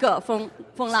样的一个风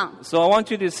浪。So I want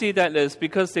you to see that is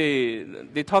because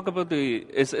they talk about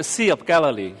it's a Sea of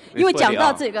Galilee. 因为讲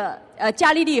到这个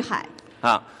加利利海。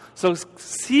So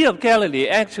Sea of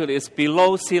Galilee actually is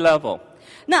below sea level.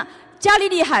 那加利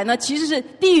利海呢，其实是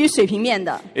低于水平面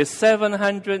的。It's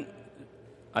 700,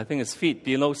 I think it's feet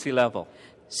below sea level.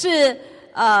 是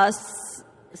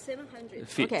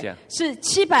feet, yeah. 是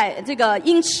700这个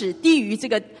英尺低于这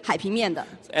个海平面的。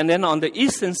And then on the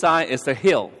eastern side is the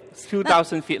hill,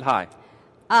 2,000 feet high.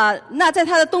 那在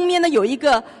它的东面呢，有一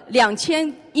个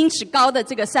2000英尺高的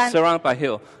这个山。Surrounded by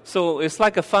hill. So it's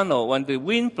like a funnel. When the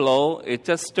wind blow, it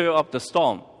just stir up the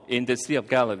storm in the Sea of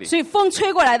Galilee. 所以风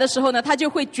吹过来的时候呢，它就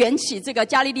会卷起这个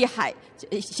加利利海，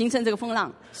形成这个风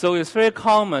浪。So it's very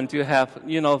common to have,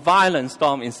 violent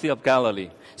storm in Sea of Galilee.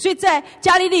 所以在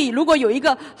加利利，如果有一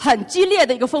个很激烈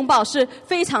的一个风暴，是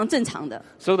非常正常的。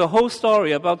So the whole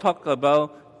story talk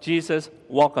about Jesus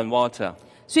walk on water.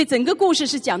 所以整个故事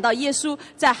是讲到耶稣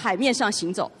在海面上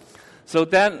行走。So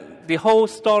then the whole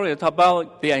story is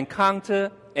about the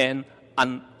encounter and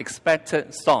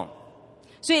unexpected storm.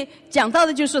 所以讲到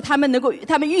的就是他们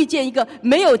遇见一个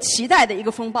没有期待的一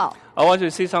个风暴。I want you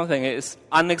to see something. It's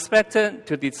unexpected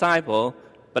to disciple,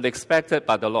 but expected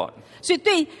by the Lord. 所以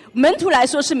对门徒来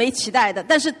说是没期待的，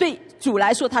但是对主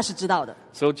来说他是知道的。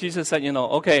So Jesus said,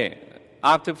 okay,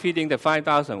 after feeding the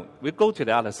 5,000, we go to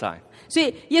the other side. 所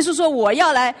以耶稣说：“我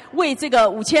要来喂这个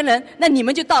5000人，那你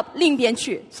们就到另一边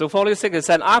去。” So 46 it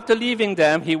said, after leaving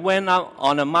them, he went out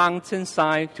on a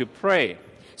mountainside to pray.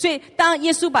 所以当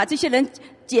耶稣把这些人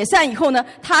解散以后呢，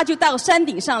他就到山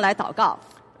顶上来祷告。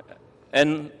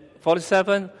And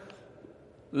 47,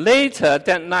 later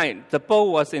that night, the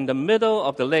boat was in the middle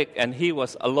of the lake, and he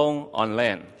was alone on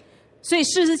land. 所以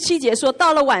47节说，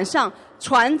到了晚上，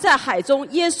船在海中，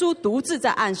耶稣独自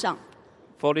在岸上。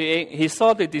48, he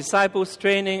saw the disciples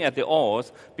straining at the oars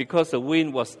because the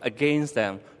wind was against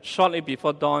them. Shortly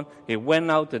before dawn, he went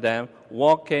out to them,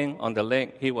 walking on the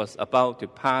lake. He was about to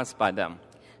pass by them.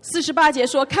 48节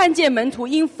说，看见门徒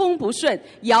因风不顺，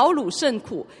摇橹甚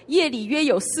苦，夜里约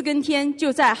有4更天，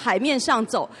就在海面上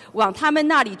走，往他们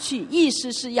那里去，意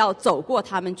思是要走过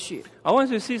他们去。I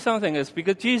want you to see something is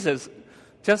because Jesus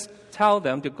just tell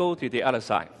them to go to the other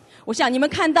side. 我想你们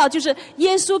看到，就是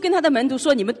耶稣跟他的门徒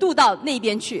说：“你们渡到那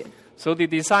边去。” So the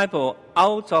disciple,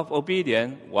 out of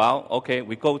obedience, well, okay,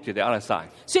 we go to the other side.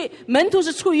 所以门徒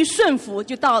是出于顺服，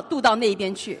就渡到那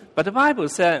边去。But the Bible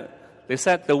said, they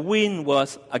said the wind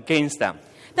was against them.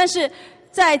 但是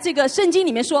在这个圣经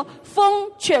里面说，风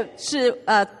却是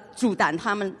阻挡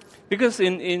他们。Because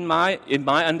in my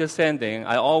understanding,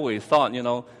 I always thought,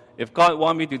 if God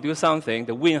want me to do something,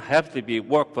 the wind have to be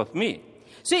work with me.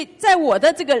 所以在我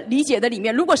的这个理解的里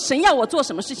面，如果神要我做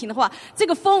什么事情的话，这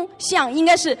个风向应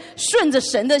该是顺着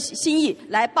神的心意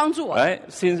来帮助我。Right?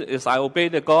 Since as I obey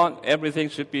the God, everything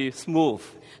should be smooth.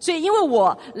 所以因为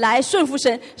我来顺服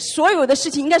神，所有的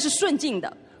事情应该是顺境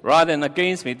的。rather than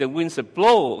against me, the winds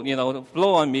blow,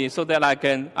 blow on me so that I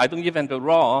don't even have to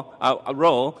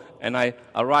roll, and I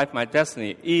arrive my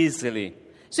destiny easily.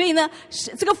 所以呢，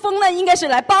这个风呢，应该是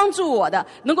来帮助我的，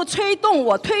能够推动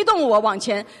我往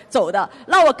前走的，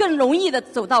让我更容易的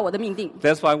走到我的命定。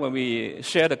That's why when we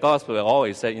share the gospel, I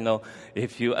always say,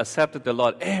 if you accepted the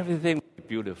Lord, everything will be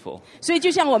beautiful. 所以就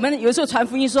像我们有时候传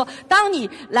福音说，当你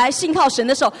来信靠神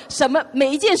的时候，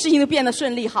每一件事情都变得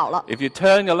顺利好了。 If you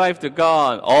turn your life to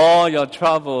God, all your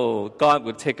trouble, God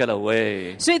will take it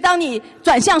away. 所以当你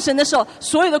转向神的时候，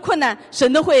所有的困难，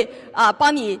神都会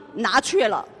帮你拿去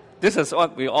了。This is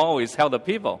what we always tell the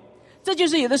people. 这就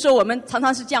是有的时候我们常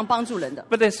常是这样帮助人的。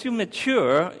 But as you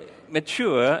mature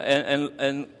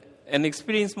and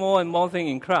experience more and more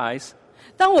things in Christ,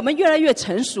 当我们越来越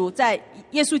成熟，在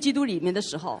耶稣基督里面的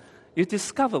时候， you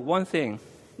discover one thing.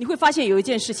 你会发现有一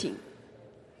件事情，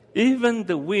 Even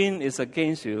the wind is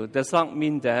against you does not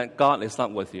mean that God is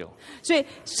not with you. 所以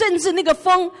甚至那个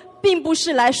风并不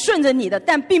是来顺着你的，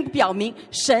但并不表明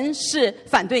神是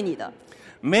反对你的。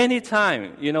 Many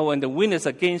times, when the wind is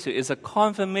against you, it's a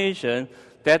confirmation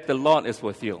that the Lord is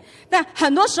with you. 但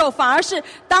很多时候反而是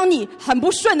当你很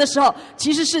不顺的时候，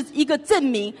其实是一个证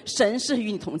明神是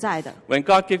与你同在的。 When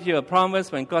God gives you a promise,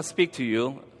 when God speaks to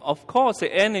you, of course the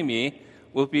enemy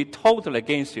will be totally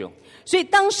against you. 所以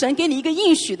当神给你一个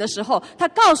应许的时候，他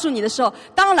告诉你的时候，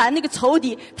当然那个仇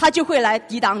敌他就会来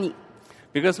抵挡你。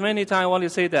 Because many times I want to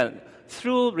say that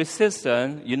through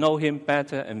resistance, you know Him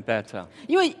better and better.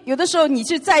 因为有的时候你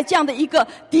是在这样的一个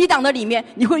抵挡的里面，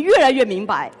你会越来越明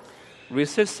白。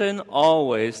 Resistance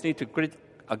always need to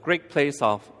a great place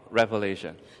of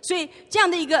revelation. 所以这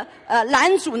样的一个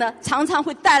拦阻呢，常常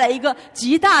会带来一个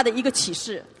极大的一个启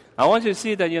示。 I want you to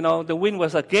see that, the wind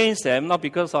was against them, not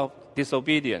because of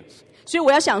disobedience. 所以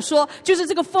我要想说，就是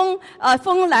这个风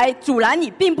来阻拦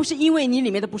你，并不是因为你里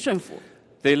面的不顺服。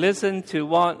 They listened to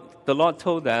what the Lord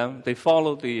told them. They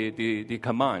followed the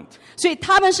command. 所以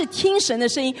他们是听神的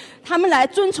声音，他们来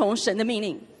遵从神的命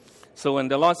令。 So when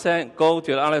the Lord said, go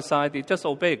to the other side, they just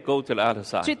obey, go to the other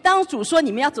所 side. 以当主说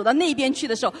你们要走到那一边去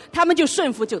的时候，他们就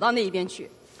顺服走到那一边去。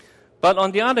 But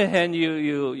on the other hand,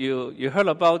 you heard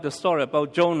about the story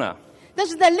about Jonah. 但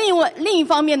是在另一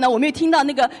方面呢，我们又听到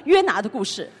那个约拿的故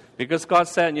事。 Because God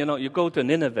said, you go to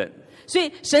Nineveh. 所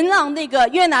以神让那个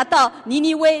约拿到尼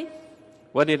尼微，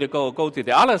 Where did he go? Go to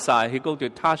the other side. He go to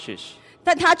Tarshish.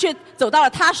 但他却走到了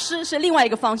他施，是另外一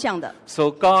个方向的。 So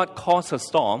God caused a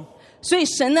storm. 所以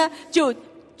神呢就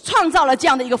创造了这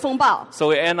样的一个风暴。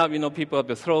 So it end up, people have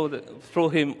to throw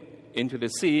him into the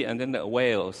sea, and then the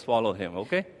whale swallow him.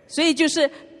 Okay? 所以就是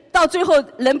到最后，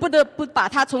人不得不把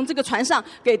他从这个船上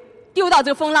给丢到这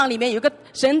个风浪里面，有个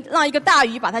神让一个大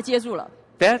鱼把他接住了。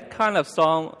 That kind of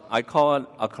storm, I call it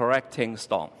a correcting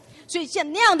storm. 所以像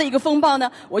那样的一个风暴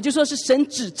呢，我就说是神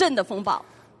指正的风暴。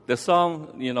 The storm,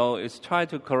 is trying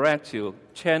to correct you,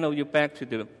 channel you back to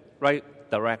the right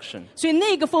direction. 所以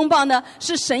那个风暴呢，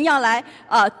是神要来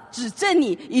指正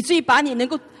你，以至于把你能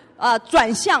够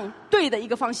转向对的一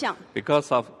个方向。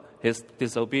 Because of his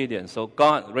disobedience, so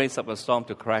God raised up a storm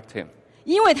to correct him.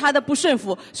 因为他的不顺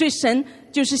服，所以神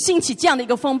就是兴起这样的一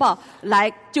个风暴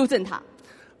来纠正他。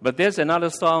 But there's another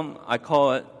storm, I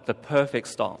call it the perfect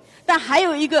storm. 但还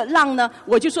有一个浪呢，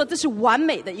我就说这是完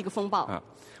美的一个风暴。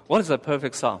 What is a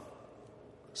perfect storm?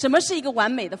 什么是一个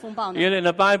完美的风暴呢？ In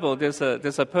the Bible, there's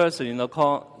a person,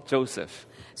 called Joseph.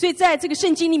 所以在这个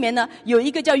圣经里面呢，有一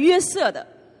个叫约瑟的。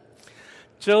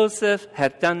 Joseph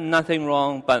had done nothing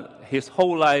wrong, but his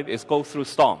whole life is go through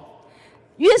storm.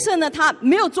 约瑟呢，他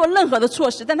没有做任何的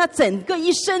错事，但他整个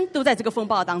一生都在这个风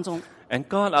暴当中。 And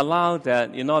God allowed that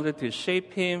in order to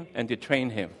shape him and to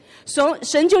train him.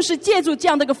 神就是借助这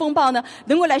样的一个风暴呢，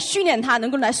能够来训练他，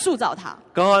能够来塑造他。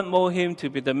 God molded him to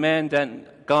be the man that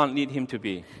God need him to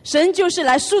be. 神就是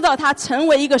来塑造他，成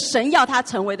为一个神要他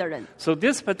成为的人。 So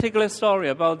this particular story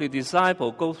about the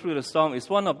disciple go through the storm is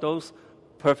one of those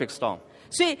perfect storms.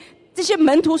 所以这些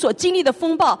门徒所经历的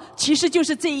风暴，其实就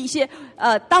是这一些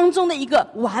当中的一个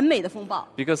完美的风暴。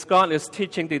 Because God is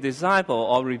teaching the disciple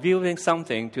or revealing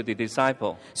something to the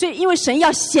disciple. 所以，因为神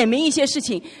要显明一些事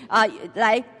情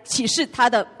来启示他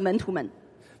的门徒们。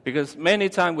 Because many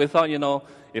times we thought,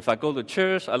 if I go to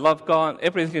church, I love God,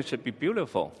 everything should be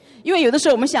beautiful. 因为有的时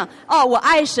候我们想，我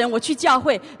爱神，我去教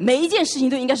会，每一件事情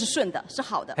都应该是顺的，是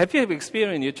好的。 Have you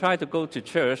experienced you try to go to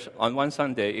church on one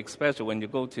Sunday, especially when you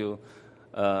go to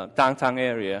downtown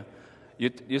area,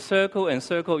 you circle and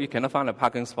circle, you cannot find a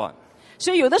parking spot.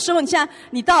 所以有的时候，你像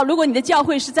你到，如果你的教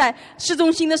会是在市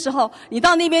中心的时候，你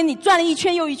到那边你转了一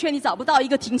圈又一圈，你找不到一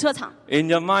个停车场。In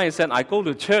your mind, said, I go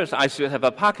to church, I should have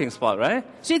a parking spot, right?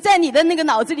 所以在你的那个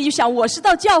脑子里就想，我是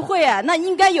到教会啊，那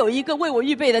应该有一个为我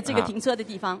预备的这个停车的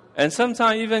地方。And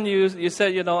sometimes even you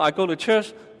said, I go to church,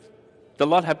 the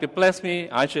Lord have blessed me,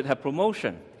 I should have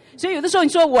promotion. 所以有的时候你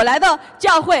说我来到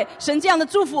教会，神这样的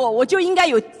祝福我，我就应该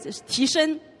有提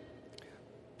升。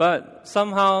But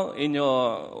somehow in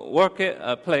your work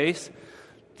place,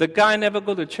 the guy never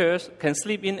go to church, can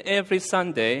sleep in every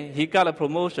Sunday, he got a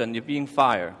promotion, you're being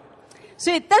fired.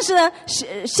 所以，但是呢，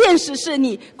现实是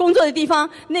你工作的地方，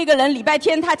那个人礼拜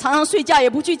天他常常睡觉，也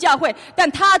不去教会，但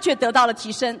他却得到了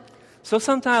提升。So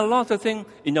sometimes a lot of things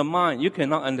in your mind you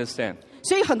cannot understand.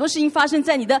 所以很多事情发生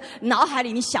在你的脑海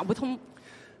里，你想不通。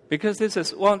Because this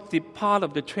is one the part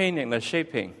of the training, the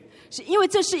shaping. 是因为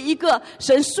这是一个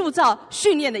神塑造、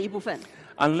训练的一部分。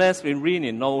Unless we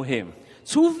really know Him,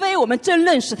 除非我们真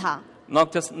认识他，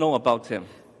 not just know about Him.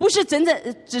 不是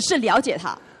只是了解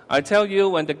他。I tell you,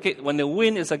 when the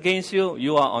wind is against you,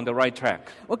 you are on the right track.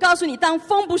 我告诉你，当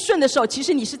风不顺的时候，其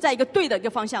实你是在一个对的一个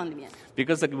方向里面。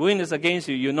Because the wind is against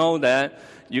you, you know that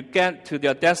you get to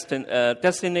your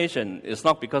destination. It's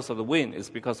not because of the wind, it's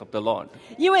because of the Lord.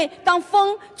 因为当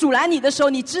风阻拦你的时候，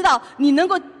你知道你能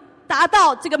够达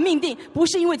到这个命定，不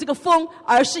是因为这个风，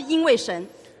而是因为神。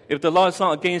If the Lord is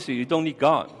not against you, you don't need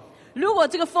God. 如果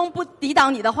这个风不抵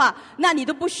挡你的话，那你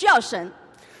都不需要神。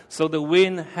So the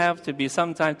wind have to be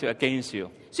sometime to against you.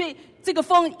 所以这个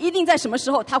风一定在什么时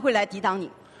候它会来抵挡你。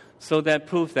So that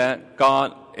proves that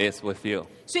God is with you.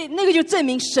 所以那个就证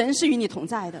明神是与你同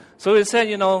在的。So he said,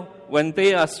 when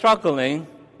they are struggling,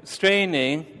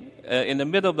 straining in the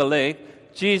middle of the lake,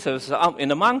 Jesus is up in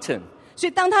the mountain. 所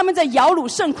以当他们在摇橹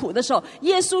甚苦的时候，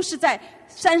耶稣是在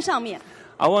山上面。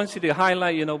I want you to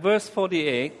highlight, verse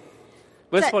 48.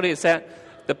 Verse 48 said,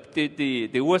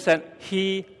 the word said,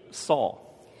 he saw.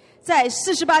 在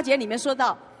48节里面说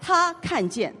到，他看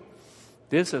见。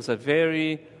This is a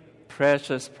very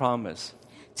precious promise.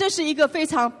 这是一个非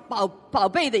常宝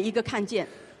贝的一个看见。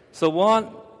So what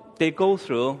they go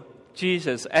through,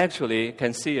 Jesus actually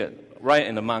can see it right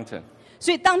in the mountain.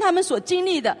 所以当他们所经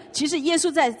历的，其实耶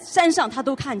稣在山上他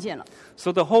都看见了。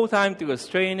So the whole time they were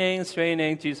straining,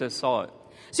 Jesus saw it.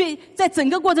 所以在整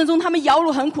个过程中，他们摇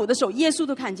橹很苦的时候，耶稣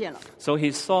都看见了。So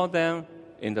he saw them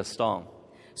in the storm.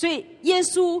 所以耶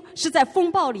稣是在风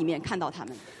暴里面看到他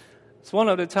们。It's one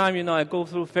of the time, I go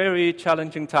through very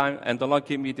challenging time, and the Lord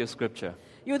give me this scripture.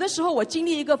 有的时候我经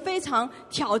历一个非常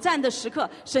挑战的时刻，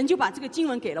神就把这个经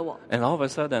文给了我。And all of a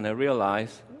sudden I realize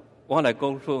what I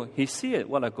go through, He see it,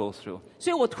 what I go through.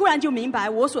 所以我突然就明白，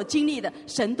我所经历的，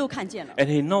神都看见了。 And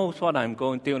He knows what I'm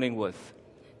dealing with.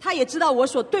 他也知道我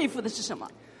所对付的是什么。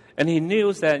 And He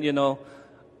knew that,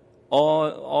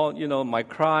 all my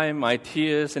cry, my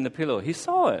tears in the pillow, He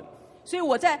saw it. 所以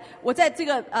我在这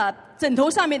个枕头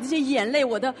上面这些眼泪，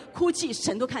我的哭泣，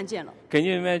神都看见了。 Can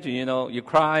you imagine, you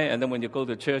cry, and then when you go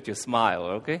to church, you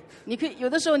smile, okay? 你可以有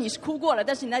的时候你是哭过了，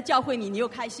但是你在教会你又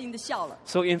开心的笑了。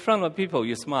 So in front of people,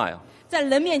 you smile. 在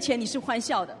人面前你是欢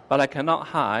笑的。 But I cannot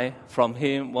hide from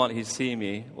Him what He see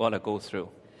me, what I go through.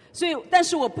 所以，但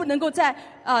是我不能够在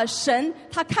神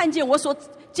他看见我所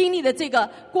经历的这个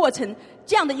过程，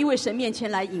这样的一位神面前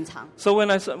来隐藏。 So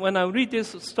when I read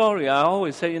this story, I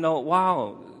always say,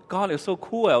 wow, God is so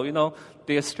cruel.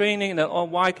 They are straining,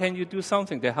 and why can't you do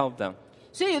something to help them?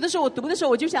 所以有的时候我读的时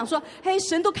候，我就想说，嘿，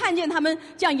神都看见他们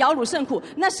这样摇橹甚苦，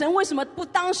那神为什么不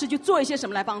当时就做一些什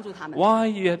么来帮助他们？ Why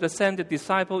you have to send the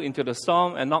disciple into the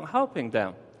storm and not helping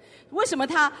them? 为什么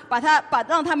他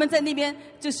让他们在那边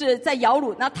就是在摇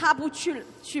橹，那他不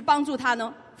去帮助他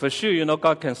呢？ For sure,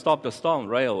 God can stop the storm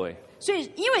right away. 所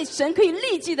以，因为神可以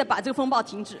立即的把这个风暴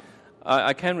停止。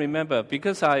 I can't remember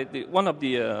because one of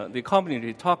the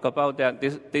community talk about that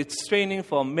they're straining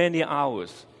for many hours.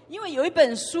 因为有一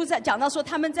本书在讲到说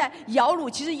他们在摇橹，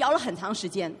其实摇了很长时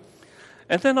间。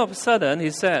 And then all of a sudden, he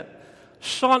said,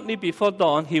 shortly before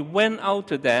dawn, he went out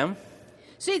to them.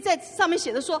 所以在上面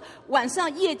写的说，晚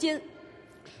上夜间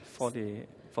48.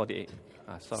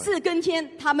 Sorry. 4更天，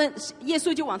耶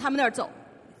稣就往他们那儿走，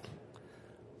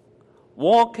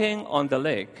 Walking on the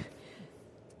lake.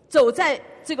 走在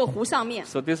这个湖上面。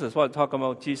 So this is what talk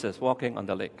about Jesus walking on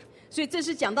the lake. 所以这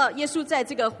是讲到耶稣在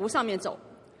这个湖上面走，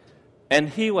 And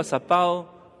he was about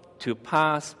to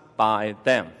pass by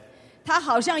them. 他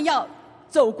好像要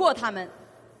走过他们。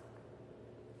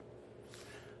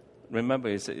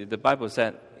 Remember, the Bible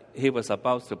said he was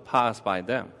about to pass by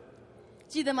them.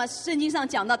 记得吗？圣经上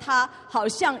讲到他好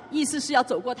像意思是要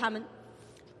走过他们。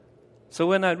 So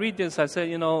when I read this, I said,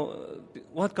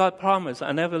 what God promised,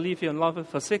 I never leave you and never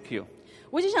forsake you.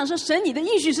 我就想说，神你的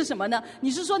应许是什么呢？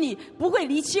你是说你不会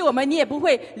离弃我们，你也不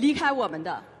会离开我们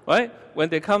的。 Right? When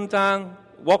they come down,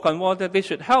 walk on water, they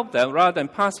should help them rather than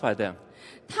pass by them.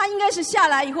 他应该是下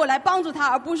来以后来帮助他，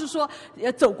而不是说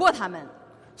走过他们。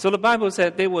 So the Bible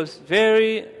said they was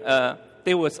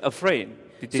afraid,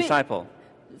 the disciple.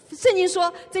 圣经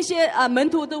说这些门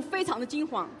徒都非常的惊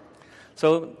慌。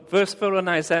 So verse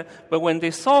 49 said, but when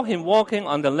they saw him walking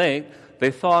on the lake,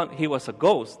 they thought he was a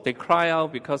ghost. They cried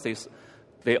out because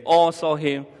they all saw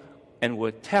him and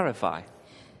were terrified.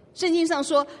 圣经上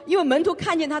说，因为门徒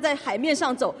看见他在海面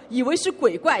上走，以为是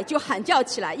鬼怪，就喊叫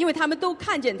起来，因为他们都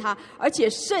看见他，而且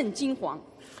甚惊惶。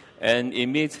 And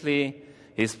immediately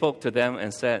he spoke to them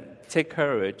and said, take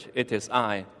courage, it is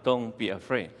I, don't be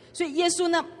afraid. 所以耶稣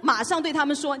呢，马上对他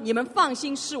们说：“你们放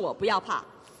心，是我，不要怕。”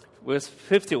 Verse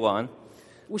 51,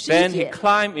 51 then he 节，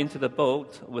 climbed into the boat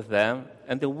with them,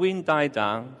 and the wind died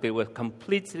down. They were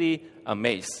completely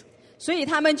amazed. 所以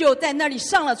他们就在那里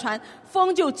上了船，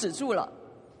风就止住了。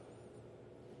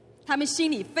他们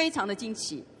心里非常的惊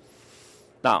奇，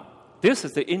 Now, this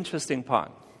is the interesting part.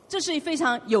 这是非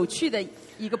常有趣的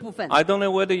一个部分。 I don't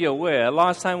know whether you're aware.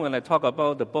 Last time when I talked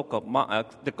about the book of Mark,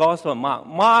 the Gospel of Mark,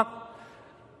 Mark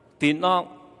did not.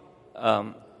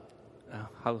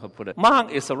 How to put it?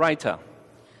 Mark is a writer.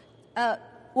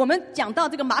 我们讲到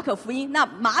这个马可福音，那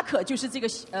马可就是这个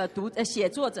写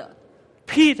作者，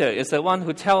 Peter is the one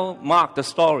who tells Mark the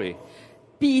story.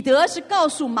 彼得是告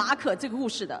诉马可这个故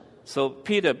事的。 So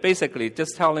Peter basically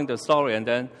just telling the story, and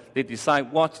then they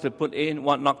decide what to put in,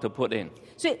 what not to put in.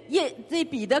 所以这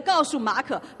彼得告诉马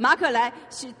可，马可来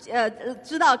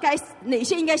知道该哪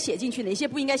些应该写进去，哪些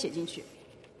不应该写进去。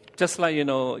 Just like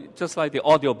the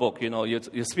audio book,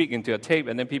 you speak into a tape,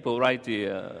 and then people write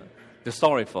the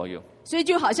story for you. 所以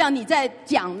就好像你在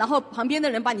讲，然后旁边的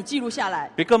人把你记录下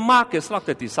来。 Because Mark is not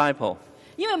the disciple.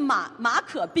 因为马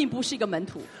可并不是一个门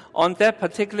徒。 On that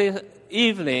particular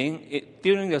evening,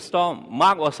 during the storm,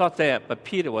 Mark was not there, but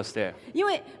Peter was there. 因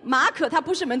为马可他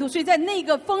不是门徒，所以在那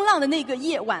个风浪的那个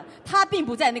夜晚，他并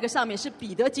不在那个上面，是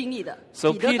彼得经历的。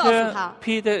 So 彼得告诉他，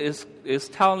 Peter is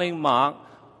telling Mark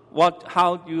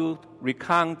how you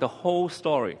recount the whole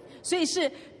story. 所以是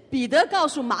彼得告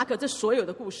诉马可这所有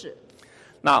的故事。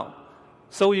 Now,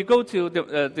 so you go to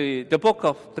the book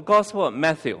of the Gospel of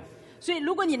Matthew. 所以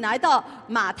如果你来到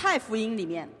马太福音里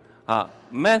面，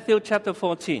 Matthew chapter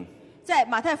 14, 在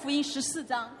马太福音14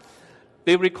章，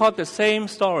 they record the same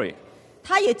story.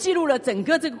 他也记录了整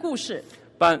个这个故事。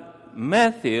 But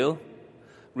Matthew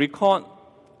record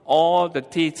all the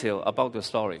detail about the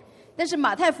story. 但是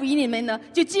马太福音里面呢，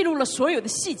就记录了所有的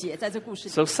细节在这故事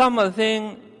里。 So some of the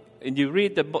things you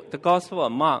read the Gospel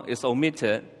of Mark is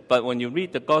omitted, but when you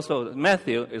read the Gospel of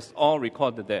Matthew, it's all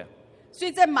recorded there. 所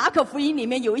以在马可福音里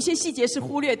面有一些细节是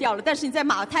忽略掉了，但是你在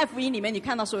马太福音里面，你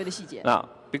看到所有的细节。 Now,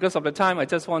 because of the time, I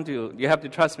just want you have to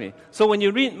trust me. So when you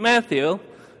read Matthew,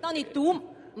 当你读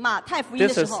马太福音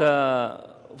的 this 时 is 候，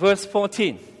 verse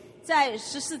 14. 在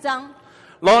14章，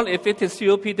 Lord, if it is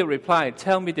you, Peter replied,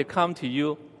 tell me to come to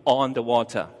you on the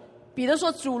water. 彼得说：“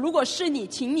主，如果是你，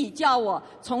请你叫我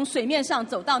从水面上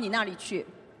走到你那里去。”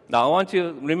 Now, I want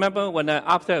you to remember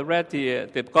after I read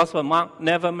the Gospel of Mark,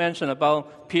 never mentioned about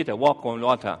Peter walk on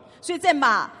water. 所以在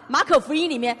马可福音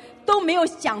里面都没有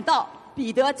讲到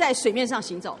彼得在水面上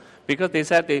行走， Because they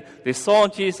said they saw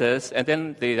Jesus and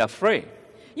then they are afraid.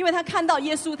 因为他看到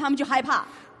耶稣，他们就害怕。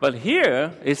 But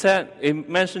here, it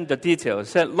mentioned the detail. It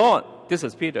said, Lord, this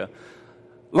is Peter.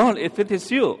 Lord, if it is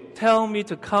you, tell me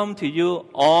to come to you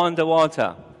on the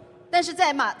water. 但是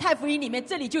在马太福音里面，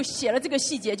这里就写了这个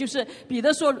细节，就是彼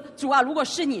得说：“主啊，如果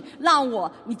是你，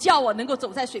你叫我能够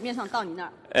走在水面上到你那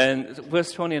儿。” And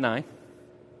verse 29.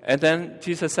 And then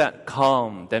Jesus said,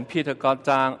 come. Then Peter got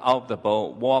down out of the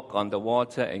boat, walked on the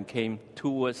water, and came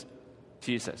towards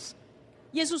Jesus.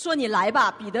 耶稣说：“你来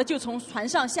吧。”彼得就从船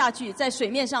上下去，在水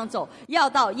面上走，要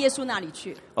到耶稣那里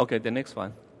去。 Okay, the next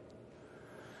one.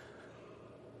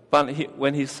 But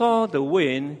when he saw the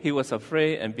wind, he was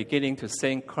afraid and beginning to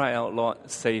sing, cry out, Lord,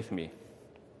 save me.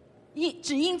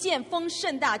 只因见风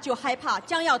甚大，就害怕，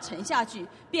将要沉下去，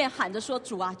便喊着说：“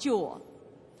主啊，救我！”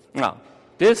 Now,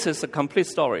 this is a complete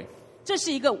story. 这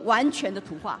是一个完全的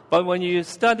图画。 But when you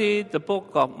study the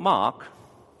book of Mark,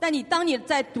 但当你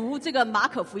在读这个马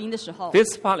可福音的时候，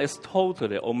 this part is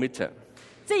totally omitted.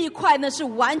 这一块呢是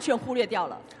完全忽略掉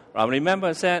了。 Remember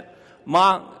I said,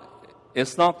 Mark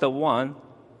is not the one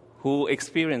who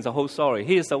experienced the whole story.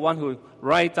 He is the one who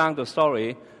write down the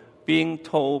story being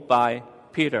told by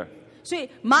Peter. 所以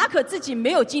马可自己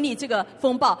没有经历这个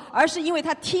风暴，而是因为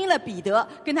他听了彼得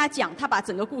跟他讲，他把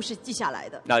整个故事记下来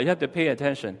的。 Now you have to pay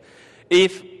attention.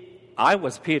 If I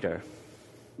was Peter,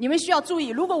 你们需要注意，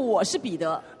如果我是彼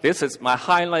得， This is my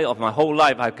highlight of my whole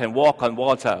life. I can walk on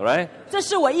water, right? 这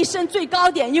是我一生最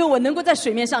高点，因为我能够在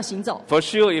水面上行走。 For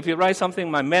sure, if you write something in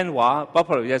my memoir,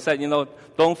 probably I said,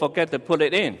 don't forget to put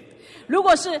it in. 如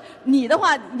果是你的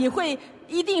话，你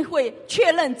一定会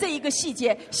确认这一个细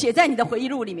节写在你的回忆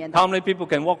录里面的。 How many people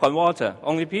can walk on water?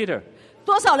 Only Peter.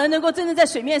 多少人能够真正在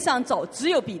水面上走？只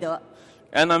有彼得。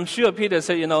 And I'm sure Peter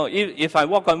said, if I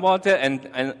walk on water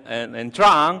and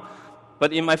drown,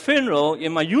 but in my funeral,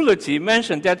 in my eulogy,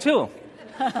 mentioned that too.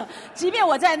 即便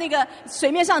我在那个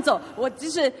水面上走，我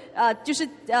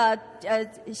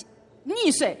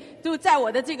溺水，都在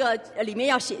我的这个里面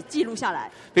要记录下来，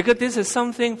 Because this is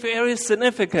something very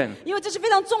significant. 因为这是非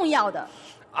常重要的。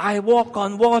 I walk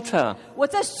on water. 我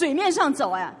在水面上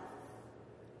走呀。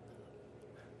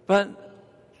 But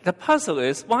the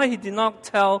puzzle is why he did not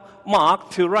tell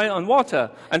Mark to write on water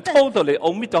and totally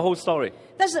omit the whole story.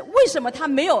 但是为什么他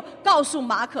没有告诉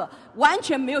马可，完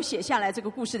全没有写下来这个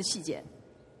故事的细节？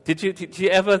 Did you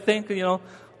ever think,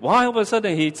 why all of a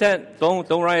sudden he said, don't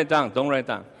write it down, don't write it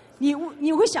down?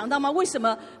 你会想到吗？为什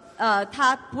么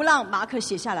他不让马可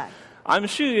写下来？ I'm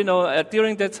sure,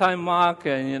 during that time, Mark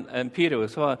and Peter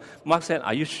was Mark said,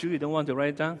 are you sure you don't want to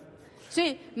write it down? 所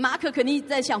以马可肯定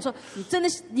在想说：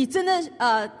你真的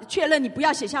确认你不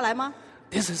要写下来吗？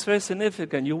 This is very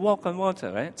significant. You walk on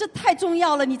water, right? 这太重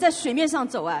要了，你在水面上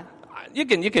走哎。 You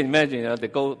can imagine, they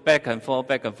go back and forth.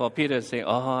 Peter saying,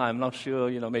 I'm not sure,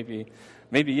 maybe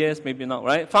yes, maybe not,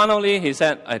 right? Finally, he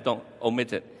said, I don't,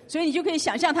 omit it. 所以你就可以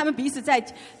想象他们彼此在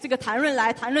这个谈论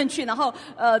来谈论去，然后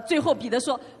最后彼得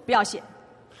说不要写。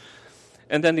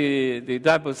 And then the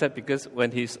disciple said, because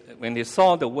when he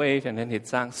saw the wave and then he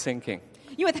started sinking.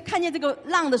 因为他看见这个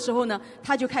浪的时候呢，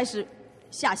他就开始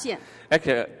下线。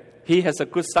 Actually, he has a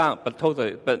good start,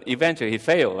 but eventually he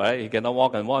failed, right? He cannot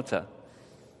walk on water.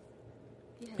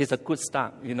 It's a good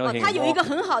start, he 他有一个 walk.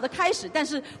 很好的开始，但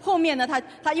是后面呢，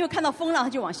他因为看到风浪，他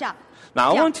就往下。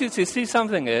 Now, I 这样 want you to see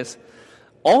something is,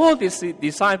 all these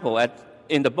disciples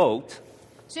in the boat,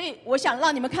 所以我想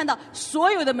让你们看到，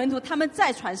所有的门徒他们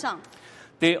在船上，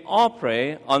 they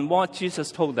operate on what Jesus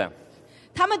told them.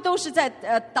 他们都是在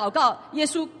祷告耶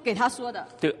稣给他说的，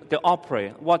 They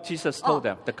operate what Jesus told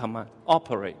them, the command.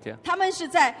 Operate, yeah. 他们是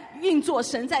在运作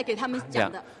神在给他们讲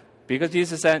Yeah. 的。 Because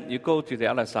Jesus said, you go to the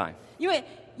other side. 因为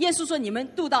耶稣说你们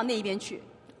渡到那一边去，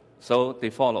 So they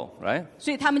follow, right?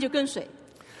 所以他们就跟随。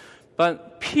 But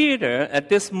Peter, at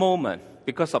this moment,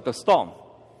 because of the storm,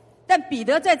 但彼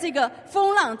得在这个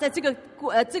风浪，在这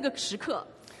个时刻，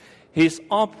 he's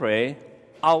operate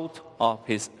out of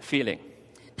his feeling.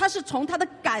 他是从他的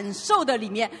感受的里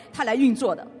面他来运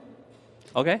作的。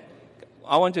 Okay?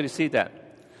 I want you to see that.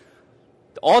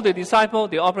 All the disciples,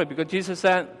 they operate because Jesus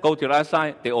said, go to the other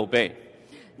side, they obey.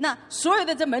 那所有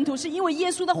的这门徒是因为耶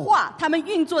稣的话，他们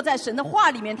运作在神的话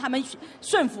里面，他们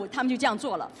顺服，他们就这样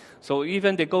做了。 So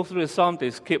even they go through the storm,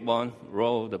 they keep on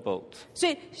row the boat. 所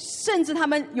以甚至他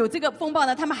们有这个风暴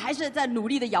呢，他们还是在努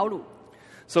力的摇橹。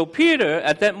 So Peter,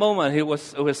 at that moment, he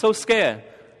was so scared.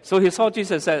 So he saw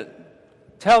Jesus said,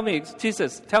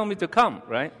 Jesus, tell me to come,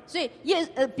 right? 所以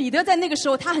彼得在那个时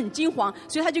候他很惊惶，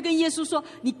所以他就跟耶稣说：“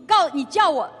你叫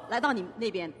我来到你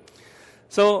那边。”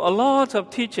 So a lot of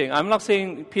teaching, I'm not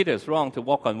saying Peter's wrong to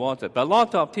walk on water, but a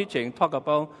lot of teaching talk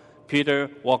about Peter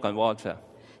walk on water.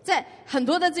 在很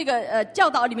多的这个教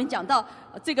导里面讲到，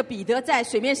这个彼得在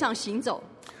水面上行走。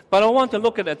 But I want to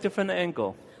look at a different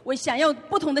angle. 我想用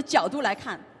不同的角度来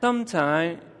看。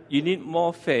 Sometimes you need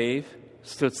more faith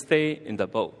to stay in the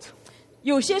boat.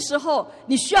 有些时候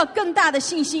你需要更大的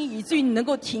信心，以至于你能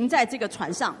够停在这个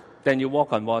船上。 Then you walk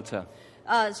on water.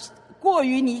 过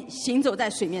于你行走在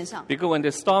水面上。 Because when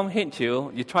the storm hits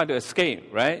you, you try to escape,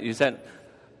 right? You said,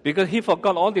 because he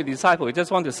forgot all the disciples, he just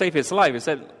want to save his life. He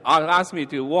said, ask me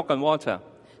to walk on water.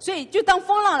 所以，就当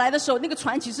风浪来的时候，那个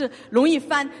船其实容易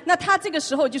翻。那他这个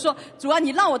时候就说：“主啊，你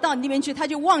让我到你那边去。”他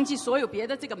就忘记所有别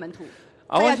的这个门徒，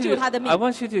他要救他的命。 I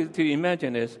want you to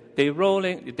imagine this. They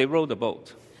row the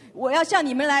boat. 我要向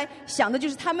你们来想的就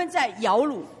是他们在摇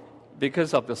橹，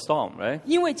 Because of the storm, right?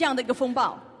 因为这样的一个风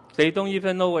暴， They don't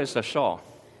even know where's the shore.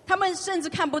 他们甚至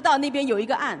看不到那边有一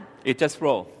个岸， It just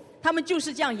roll. 他们就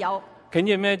是这样摇。 Can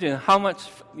you imagine how much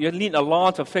you need a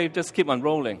lot of faith just keep on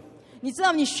rolling? 你知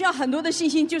道，你需要很多的信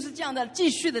心，就是这样的继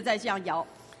续的在这样摇。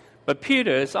 But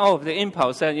Peter is out of the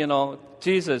impulse said,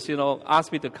 Jesus,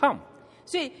 asked me to come.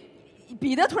 所以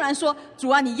彼得突然说：“主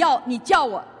啊，你叫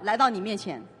我来到你面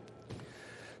前。”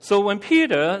 So when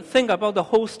Peter think about the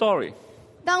whole story,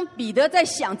 当彼得在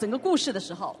想整个故事的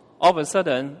时候， all of a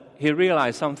sudden he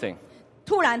realized something.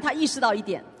 突然他意识到一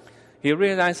点， He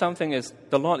realized something is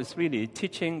the Lord is really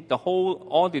teaching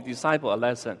all the disciples a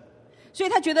lesson. 所以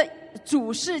他觉得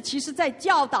主是其实在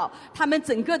教导他们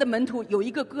整个的门徒有一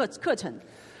个课程。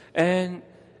And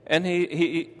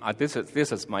this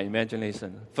is my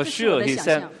imagination. For 这是我 sure, 的 he 想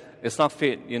said 象。 it's not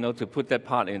fit, to put that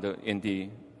part in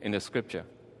the scripture.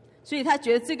 所以他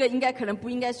觉得这个应该可能不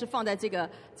应该是放在这个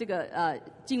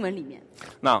经文里面。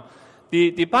 Now,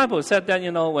 the Bible said that,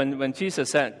 when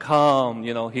Jesus said, come,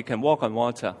 he can walk on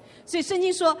water. 所以圣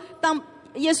经说，当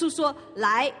耶稣说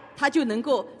来，他就能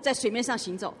够在水面上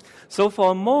行走。 So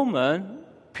for a moment,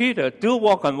 Peter do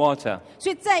walk on water.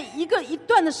 所以在一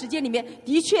段的时间里面，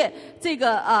的确这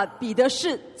个彼得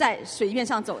是在水面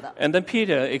上走的。 And then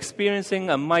Peter, experiencing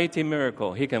a mighty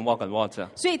miracle, he can walk on water.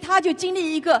 所以他就经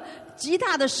历一个极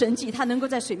大的神迹，他能够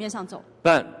在水面上走。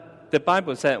 But the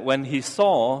Bible said when he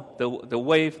saw the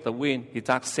wave, the wind, he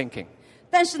started sinking.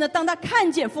 但是呢，当他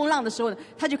看见风浪的时候呢，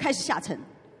他就开始下沉。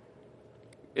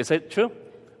 Is it true?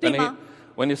 对吗？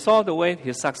 When he saw the wave,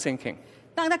 he started sinking.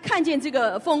 当他看见这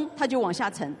个风，他就往下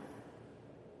沉。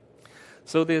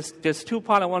 So there's two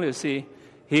parts I want you to see.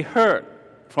 He heard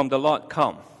from the Lord,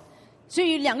 come. 所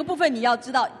以两个部分你要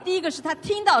知道，第一个是他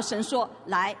听到神说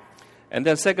来， And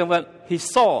then second one, he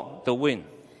saw the wind.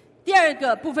 第二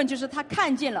个部分就是他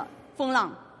看见了风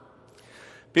浪。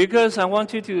 Because I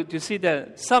want you to see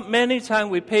that many times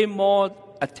we pay more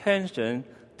attention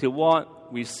to what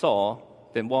we saw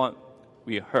than what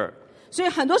we heard. 所以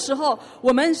很多时候，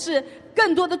我们是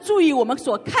更多的注意我们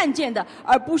所看见的，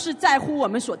而不是在乎我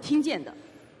们所听见的。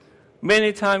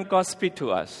 Many times God speaks to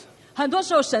us 很多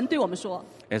时候，神对我们说，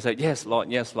 and say, yes, Lord,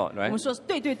 我 right? 们说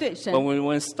对对对，神 But。when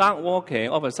we start walking,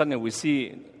 all of a sudden we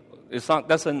see it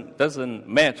doesn't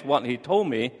match what he told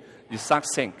me, you start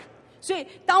sink. 所以，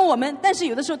但是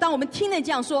有的时候，当我们听见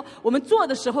这样说，我们做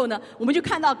的时候呢，我们就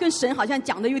看到跟神好像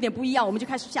讲的有点不一样，我们就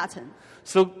开始下沉。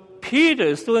 So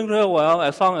Peter is doing real well.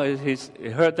 As long as he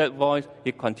heard that voice,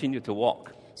 he continued to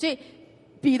walk. 所以，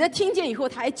彼得听见以后，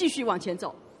他还继续往前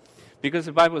走， Because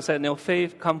the Bible said, no,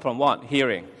 faith comes from what?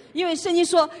 Hearing. 因为圣经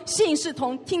说，信是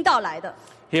从听到来的，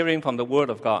 Hearing from the word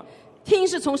of God. 听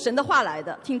是从神的话来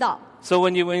的，听到。 So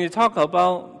when you talk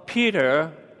about Peter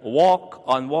walk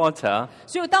on water,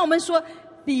 所以，当我们说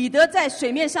彼得在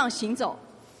水面上行走，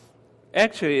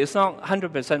 actually it's not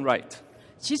 100% right.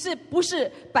 其实不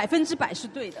是100%是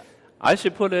对的。 I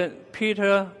should put it,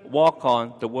 Peter walk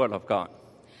on the word of God.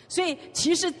 所以，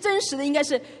其实真实的应该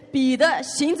是彼得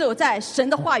行走在神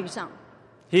的话语上。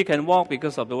 He can walk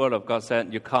because of the word of God said,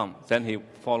 you come. Then he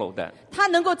followed that. 他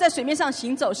能够在水面上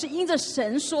行走，是因着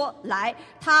神说来，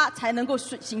他才能够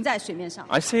行在水面上。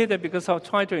 I say that because I'll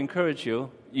try to encourage you.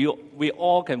 We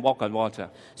all can walk on water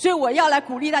所以我要来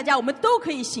鼓励大家，我们都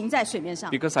可以行在水面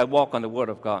上， because I walk on the word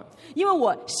of God. 因为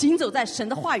我行走在神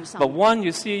的话语上 But。when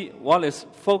you see what is,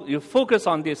 you focus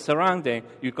on the surrounding,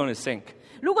 you're going to sink.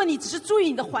 如果你只是注意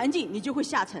你的环境，你就会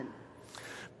下沉。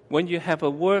 When you have a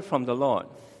word from the Lord,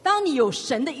 当你有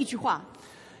神的一句话，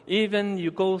 even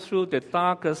you go through the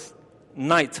darkest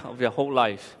night of your whole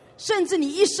life, 甚至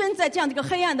你一生在这样的一个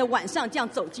黑暗的晚上这样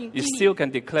走经 you 历， still can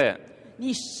declare,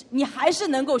 你还是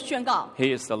能够宣告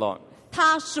He is the Lord.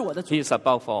 他是我的主， He is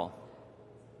above all.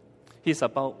 He's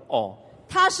above all.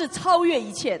 他是超越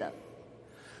一切的。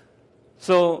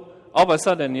 So all of a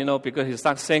sudden, because he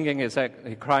starts singing,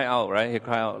 he cried out, right? He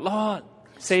cried out, Lord,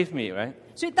 save me, right?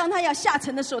 所以当他要下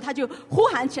沉的时候，他就呼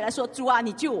喊起来说：“主啊，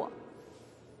你救我！”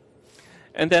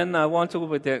 And then I want to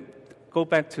go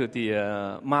back to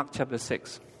the Mark chapter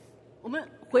 6. 我们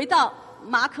回到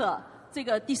马可这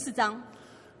个第4章，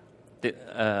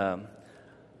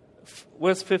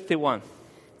 Verse 51.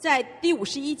 在第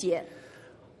51节。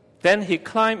 Then he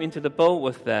climbed into the boat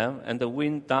with them, and the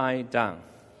wind died down.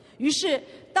 于是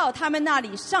到他们那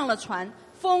里上了船，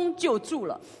风就住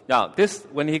了。 Now,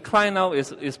 when he climbed out,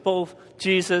 is both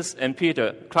Jesus and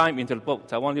Peter climbed into the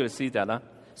boat. I want you to see that, huh?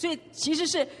 所以其实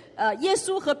是耶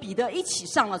稣和彼得一起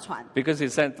上了船。 Because he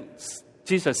said,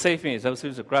 Jesus saved me, so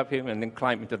Jesus grabbed him and then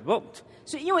climbed into the boat.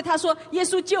 所以因为他说耶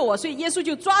稣救我，所以耶稣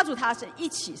就抓住他，是一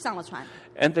起上了船。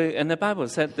 And the Bible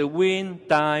said the wind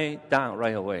died down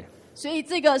right away. 所以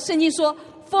这个圣经说，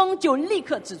风就立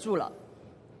刻止住了。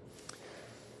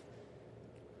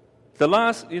 The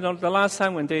last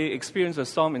time when they experienced a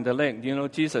storm in the lake,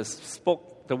 Jesus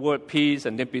spoke the word peace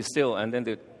and then be still, and then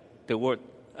the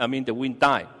wind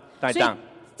died 所以 down.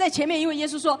 在前面，因为耶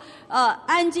稣说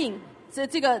安静，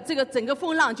这个整个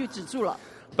风浪就止住了。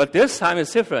 But this time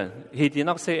is different. He did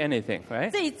not say anything, right?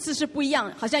 这一次是不一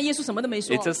样，好像耶稣什么都没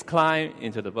说 He，just climbed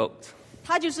into the boat,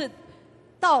 他就是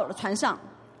到了船上，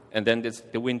 and then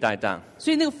the wind died down.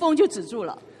 所以那个风就止住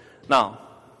了。 Now,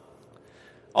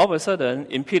 all of a sudden,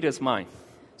 in Peter's mind,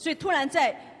 所以突然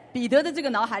在彼得的这个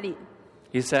脑海里，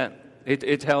 he said,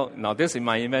 he tell, now this is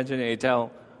my imagination, he tell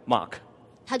Mark,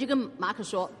 他就跟马可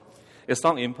说， it's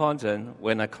not important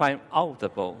when I climb out the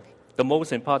boat. The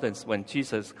most important is when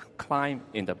Jesus climbed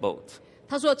in the boat.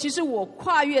 他说其实我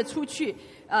跨越出去，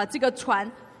这个船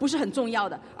不是很重要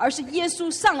的，而是耶稣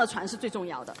上了船是最重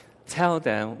要的。 Tell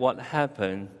them what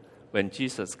happened when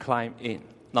Jesus climbed in,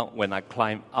 not when I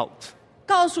climb out.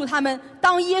 告诉他们，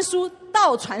当耶稣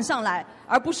到船上来，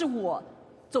而不是我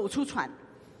走出船。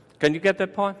 Can you get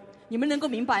that point? 你们能够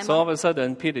明白 So all 吗？ of a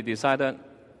sudden, Peter decided,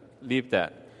 leave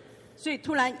that. 所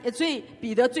以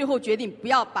彼得最后决定不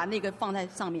要把那个放在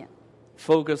上面，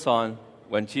 Focus on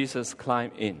when Jesus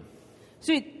climbed in.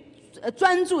 所以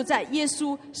专注在耶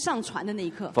稣上船的那一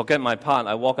刻， Forget my part,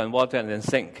 I walk on water and then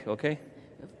sink, okay?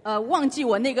 忘记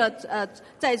我那个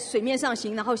在水面上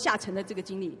行然后下沉的这个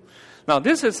经历。 Now,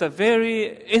 this is a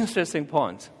very interesting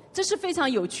point 这是非常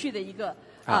有趣的一个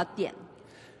点，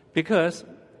 because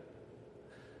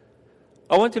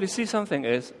I want you to see something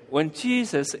is when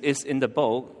Jesus is in the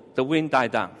boat, the wind died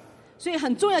down. 所以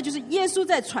很重要就是耶稣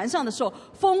在船上的时候，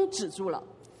风止住了，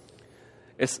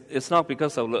 It's not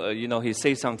because of, he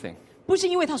says something. 不是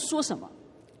因为他说什么。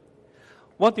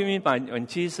 What do you mean by when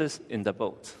Jesus in the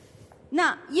boat?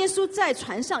 那耶稣在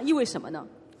船上意味什么呢？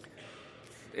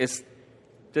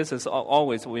 This is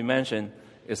always we mention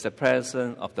is the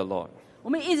presence of the Lord. 我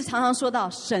们一直常常说到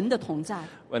神的同在，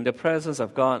 When the presence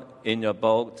of God in your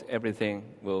boat, everything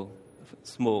will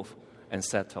smooth and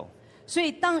settle. 所以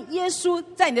当耶稣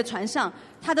在你的船上，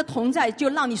他的同在就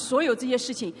让你所有这些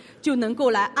事情就能够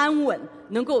来安稳，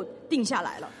能够定下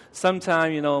来了。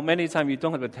 Sometimes, many times you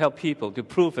don't have to tell people to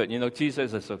prove it. Jesus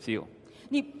is with you.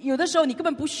 你有的时候你根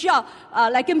本不需要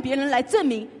来跟别人来证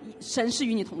明神是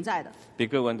与你同在的。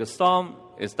 Because when the storm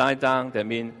is died down, that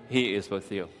means He is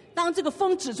with you. 当这个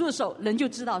风止住的时候，人就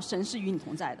知道神是与你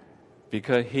同在的，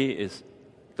 Because He is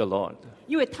the Lord.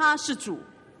 因为他是主。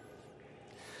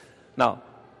 Now,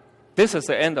 this is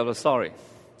the end of the story.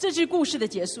 这是故事的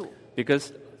结束，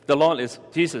 Because the Lord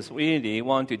Jesus really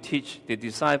want to teach the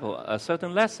disciple a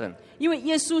certain lesson. 因为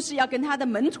耶稣是要跟他的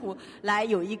门徒来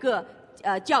有一个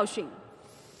教训。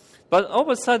 But all of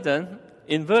a sudden,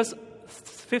 in verse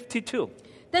 52,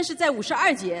 但是在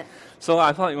52节， so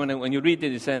I thought when you read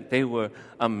it, it said they were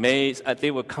amazed.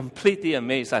 They were completely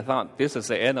amazed. I thought this is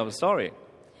the end of the story.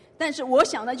 但是我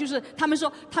想呢，就是他们说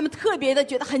他们特别的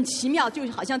觉得很奇妙，就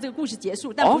好像这个故事结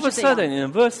束，但 All 不 of a 是这样。 sudden,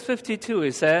 in verse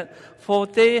 52, it said, "For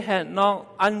they had not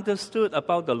understood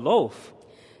about the loaf.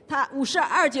 他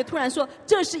52节突然说，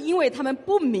这是因为他们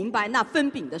不明白那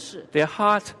分饼的事， Their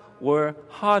hearts were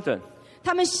hardened."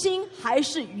 他们心还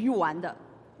是愚顽的。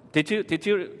 Did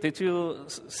you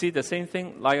see the same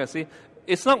thing? Like I see,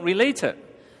 it's not related.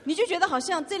 你就觉得好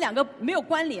像这两个没有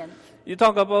关联。 You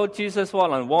talk about Jesus walk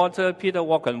on water, Peter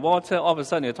walk on water. All of a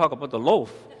sudden, you talk about the loaf.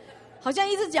 好像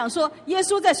一直讲说耶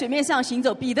稣在水面上行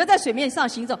走，彼得在水面上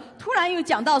行走，突然又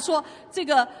讲到说这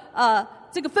个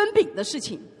分饼的事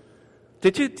情。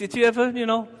 Did you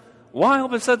ever, why all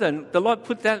of a sudden the Lord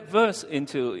put that verse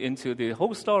into the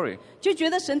whole story? 就觉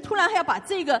得神突然还要把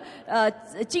这个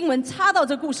经文插到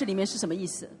这故事里面是什么意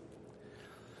思？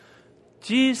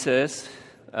 Jesus,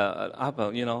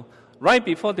 right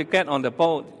before they get on the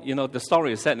boat, the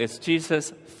story is said is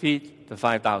Jesus feed the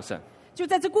 5,000. 就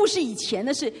在这故事以前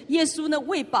呢，是耶稣呢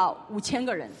喂饱5000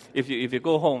个人。 If you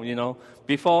go home,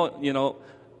 before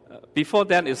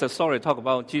that is a story talk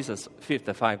about Jesus feed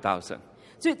the 5,000.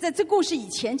 所以在这故事以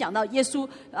前讲到耶稣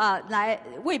来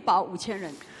喂饱5000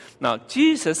人。 Now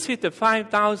Jesus feed the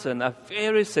 5,000, a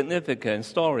very significant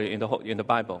story in the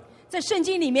Bible. 在圣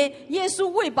经里面，耶稣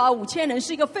喂饱5000人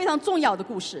是一个非常重要的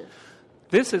故事，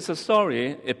 This is a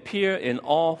story appear in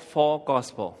all 4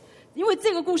 Gospels. 因为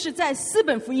这个故事在4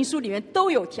本福音书里面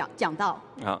都有讲到。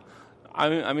 I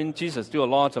mean, Jesus do a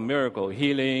lot of miracle,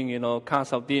 healing,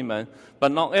 cast out demons, but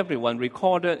not everyone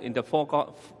recorded in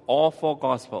all 4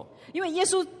 Gospels. 因为耶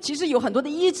稣其实有很多的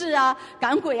医治啊、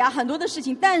赶鬼啊，很多的事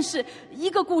情，但是一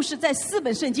个故事在4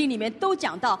本圣经里面都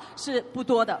讲到是不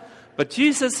多的。 But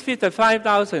Jesus feed the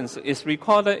 5,000 is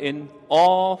recorded in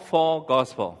all 4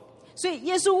 Gospels. 所以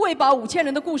耶稣喂饱5000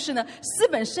人的故事呢，4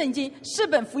本圣经、4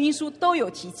本福音书都有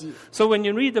提及。 So when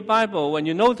you read the Bible, when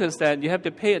you notice that, you have to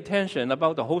pay attention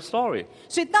about the whole story.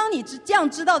 所以当你这样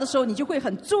知道的时候，你就会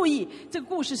很注意这个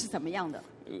故事是怎么样的。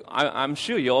 I'm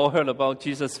sure you all heard about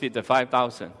Jesus feed the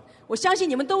 5,000我相信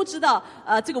你们都知道，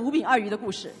这个5饼2鱼的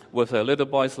故事， with a little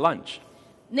boy's lunch.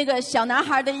 那个小男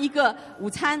孩的一个午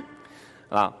餐。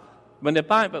 Now, when the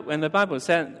Bible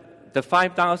said the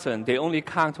 5,000, they only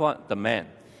count what? The man.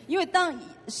 因为当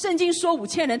圣经说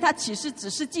5000人，他其实只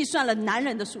是计算了男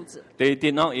人的数字， They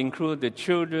did not include the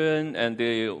children and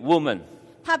the woman.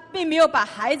 他并没有把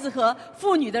孩子和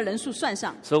妇女的人数算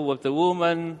上。 So with the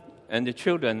woman and the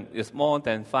children, it's more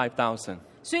than 5,000.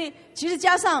 所以其实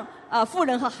加上妇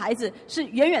人和孩子是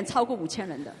远远超过5000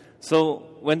人的。 So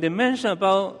when they mention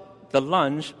about the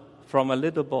lunch from a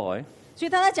little boy, 所以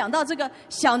当他讲到这个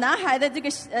小男孩的这个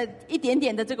一点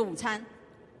点的这个午餐，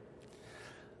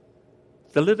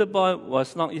 the little boy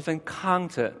was not even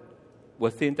counted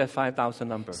within that 5,000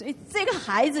 number. 所以这个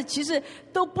孩子其实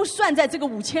都不算在这个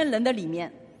5000人的里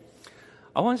面。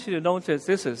 I want you to notice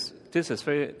this is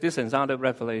another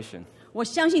revelation 我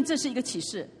相信这是一个启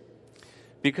示，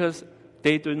 because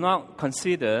they do not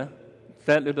consider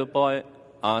that little boy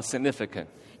significant.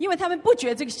 因为他们不觉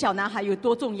得这个小男孩有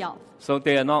多重要， So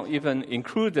they are not even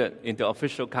included in the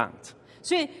official count.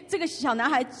 所以这个小男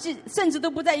孩甚至都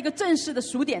不在一个正式的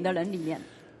数点的人里面。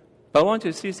 But I want to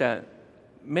see that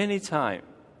many times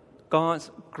God's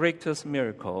greatest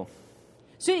miracle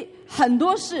所以很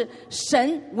多是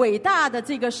神伟大的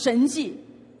这个神迹，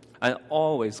 and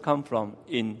always come from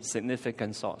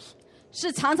insignificant source.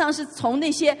 是常常是从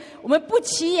那些我们不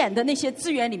起眼的那些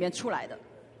资源里面出来的。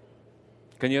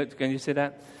 Can you see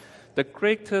that? The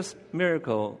greatest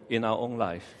miracle in our own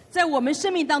life 在我们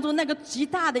生命当中，那个极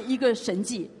大的一个神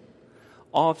迹，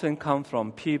 often come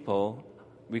from people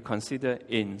we consider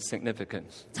insignificant.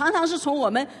 常常是从我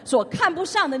们所看不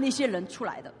上的那些人出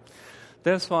来的。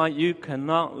 That's why you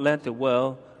cannot let the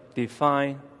world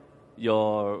define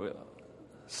your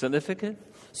significance.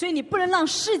 所以你不能让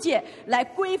世界来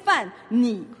规范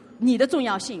你的重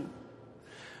要性。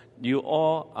 You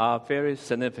all are very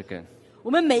significant 我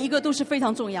们每一个都是非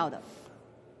常重要的，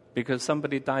 because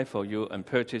somebody died for you and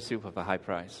purchased you for a high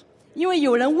price. 因为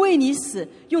有人为你死，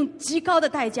用极高的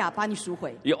代价把你赎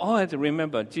回。 You all have to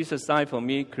remember Jesus died for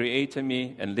me, created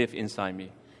me, and lived inside me.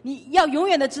 你要永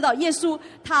远的知道，耶稣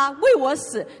他为我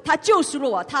死，他救赎了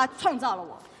我，他创造了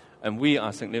我。 And we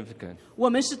are significant. 我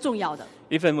们是重要的。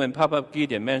 Even when Papa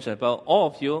Gideon mentioned about all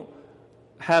of you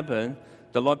heaven,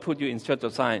 the Lord put you in Church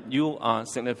of Zion, you are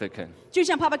significant. 就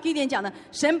像 Papa Gideon 讲的，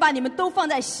神把你们都放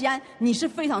在西安，你是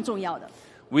非常重要的。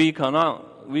 We cannot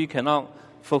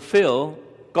fulfill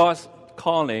God's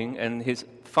calling and His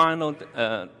final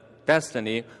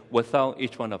destiny without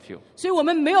each one of you. 所以我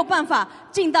们没有办法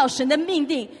进到神的命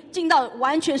定，进到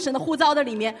完全神的呼召的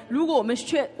里面。如果我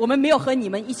们没有和你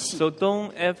们一起， So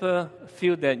don't ever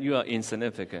feel that you are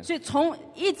insignificant.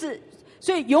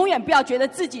 所以永远不要觉得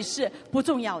自己是不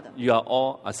重要的， You are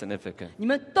all significant. 你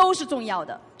们都是重要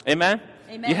的。 Amen?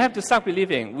 Amen. You have to start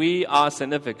believing we are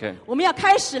significant. 我们要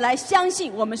开始来相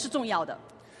信我们是重要的。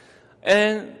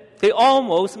 And they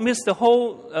almost missed the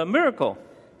whole miracle.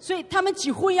 所以他们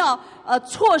几乎要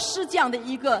错失这样的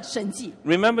一个神迹。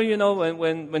 Remember,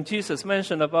 when Jesus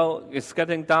mentioned about it's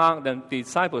getting dark, then the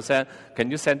disciples said, "Can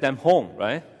you send them home?"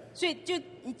 Right? 所以就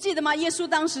你记得吗？耶稣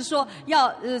当时说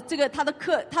要这个他的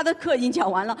课已经讲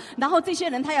完了，然后这些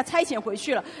人他要差遣回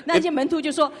去了，那些门徒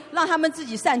就说让他们自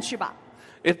己散去吧。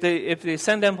 If they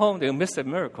send them home, they'll miss the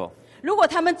miracle. 如果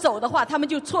他们走的话，他们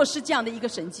就错失这样的一个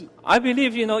神迹。 I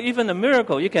believe, even a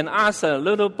miracle, you can ask a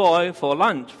little boy for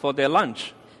their lunch.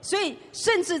 所以，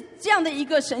甚至这样的一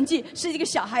个神迹，是一个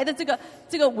小孩的这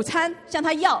个午餐向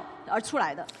他要而出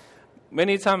来的。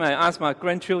 Many times I ask my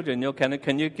grandchildren,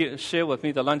 can you share with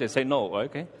me the lunch? They say no,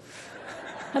 okay?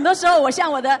 很多时候，我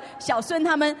向我的小孙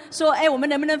他们说：“哎，我们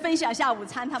能不能分享一下午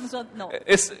餐？”他们说 ：“No。”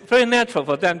 It's very natural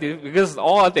for them because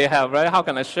all they have, right? How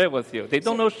can I share with you? They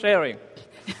don't know sharing.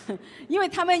 因为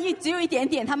他们只有一点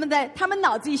点，他们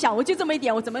脑子里想，我就这么一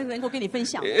点，我怎么能够跟你分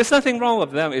享？ It's nothing wrong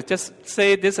with them. It's just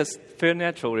say this is very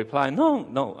natural reply.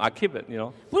 No, I keep it,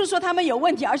 不是说他们有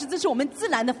问题，而是这是我们自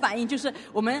然的反应，就是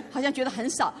我们好像觉得很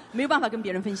少，没有办法跟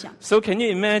别人分享。 So can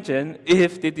you imagine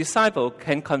if the disciple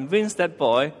can convince that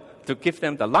boy to give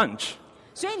them the lunch?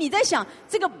 所以你在想，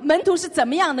这个门徒是怎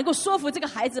么样能够说服这个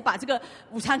孩子把这个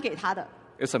午餐给他的？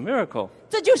 It's a miracle.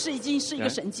 这就是已经是一个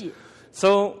神迹。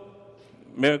 So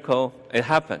miracle, it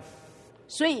happened.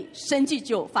 所以神迹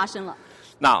就发生了。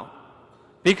 Now,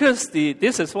 because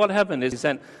this is what happened is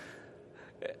that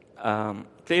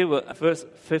they were, verse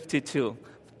 52,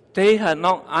 they had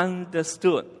not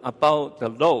understood about the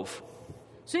loaf.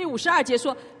 所以52节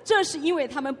说，这是因为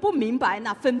他们不明白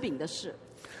那分饼的事。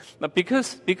 Now,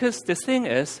 because the thing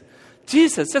is,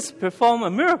 Jesus just performed a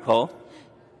miracle,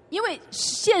 因为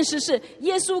现实是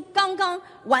耶稣刚刚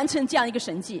完成这样一个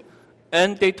神迹，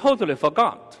 and they totally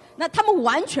forgot. 那他们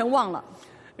完全忘了。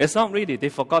 It's not really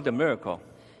they forgot the miracle.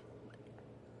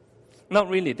 Not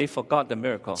really they forgot the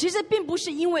miracle. 其实并不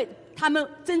是因为他们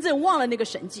真正忘了那个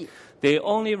神迹， They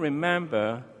only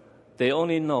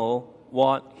know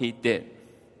what he did.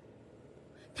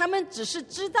 他们只是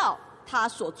知道他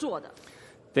所做的。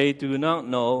they do not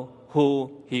know who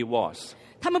he was.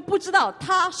 他们不知道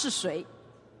他是谁。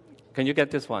 Can you get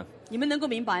this one? 你们能够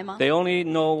明白吗？ They only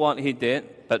know what he did,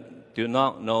 but do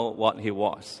not know what he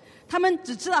was. 他们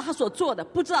只知道他所做的，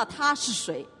不知道他是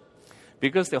谁。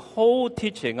 Because the whole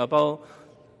teaching about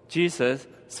Jesus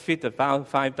feed the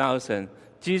 5,000,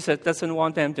 Jesus doesn't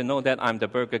want them to know that I'm the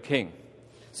Burger King.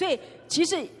 所以，其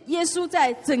实耶稣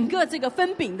在整个这个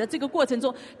分饼的这个过程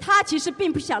中，他其实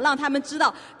并不想让他们知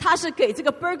道他是给这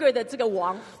个 burger 的这个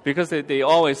王。 Because they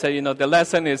always say, the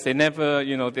lesson is they never,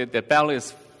 their belly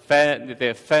is fed,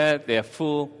 they're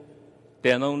full,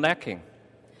 they're no lacking.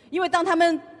 因为当他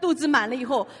们肚子满了以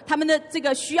后，他们的这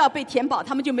个需要被填饱，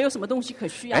他们就没有什么东西可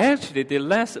需要。 Actually,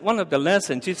 one of the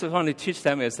lessons Jesus wanted to teach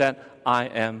them is that I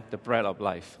am the bread of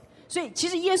life. 所以，其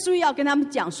实耶稣要跟他们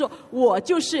讲说，我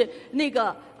就是那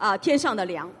个天上的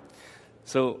粮。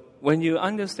 So when you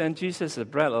understand Jesus is the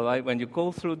bread of life, when you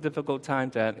go through difficult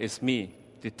times, that is me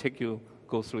to take you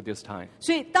go through this time.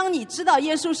 所以，当你知道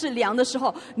耶稣是粮的时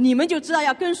候，你们就知道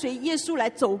要跟随耶稣来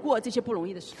走过这些不容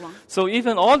易的时光。 So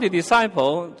even all the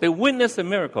disciples, they witnessed the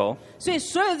miracle, 所以，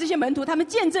所有这些门徒，他们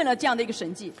见证了这样的一个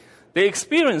神迹， they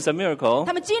experienced the miracle,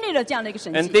 他们经历了这样的一个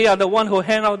神 and 迹， they are the one who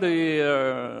hand out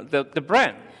the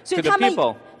bread 所 to 以 the 他们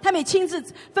people. 也亲自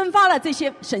分发了这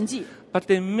些神迹， But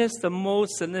they missed the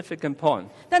most significant point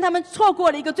但他们错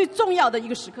过了一个最重要的一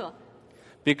个时刻，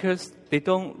 because they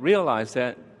don't realize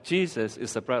that Jesus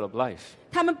is the bread of life.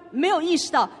 他们没有意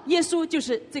识到耶稣就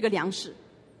是这个粮食。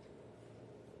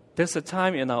 There's a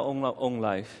time in our own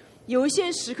life 有一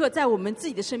些时刻在我们自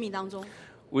己的生命当中，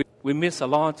 we miss a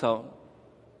lot of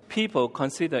people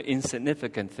consider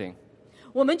insignificant thing.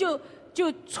 我们就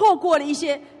错过了一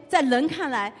些在人看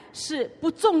来是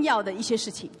不重要的一些事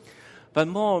情。 But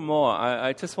more and more,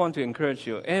 I just want to encourage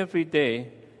you. Every day,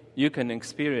 you can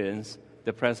experience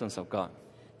the presence of God.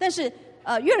 但是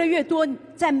越来越多，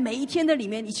在每一天的里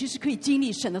面，你其实可以经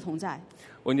历神的同在。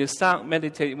 When you start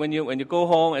meditating, when you go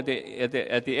home at the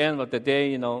end of the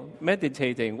day,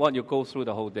 meditating what you go through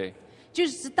the whole day. 就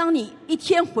是当你一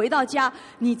天回到家，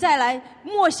你再来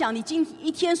默想你今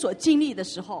一天所经历的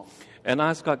时候， And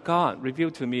ask God, reveal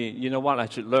to me, what I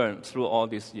should learn through all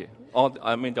this year,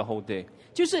 the whole day.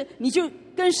 就是你就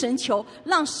跟神求，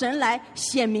让神来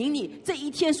显明你这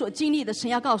一天所经历的，神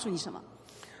要告诉你什么。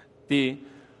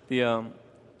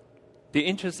 The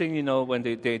interesting, when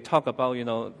they talk about,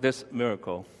 this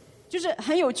miracle, 就是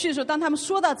很有趣的时候，当他们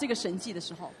说到这个神迹的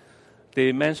时候，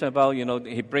 they mention about,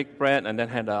 he break bread and then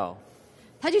hand out.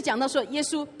 他就讲到说，耶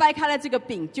稣掰开了这个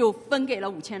饼，就分给了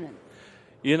5000人。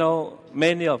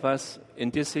 Many of us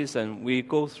in this season, we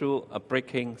go through a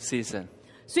breaking season.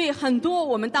 所以很多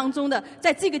我们当中的，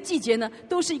在这个季节呢，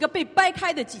都是一个被掰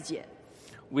开的季节。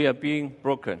 We are being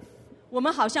broken, 我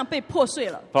们好像被破碎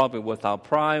了， probably with our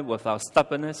pride, with our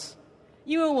stubbornness.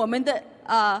 因为我们的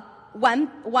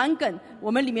顽梗，我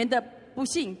们里面的不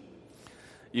幸，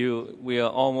 We are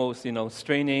almost,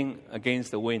 straining against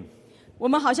the wind. 我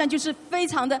们好像就是非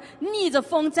常的逆着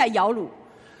风在摇橹。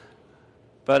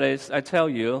 But as I tell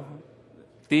you,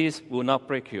 these will not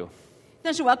break you.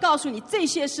 但是我要告诉你，这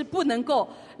些是不能够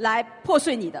来破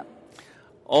碎你的。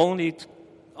 Only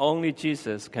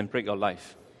Jesus can break your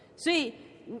life. 所以，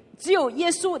只有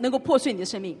耶稣能够破碎你的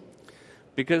生命。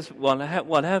 Because what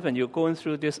happened, you're going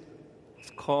through this, it's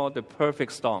called the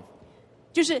perfect storm.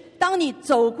 就是当你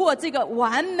走过这个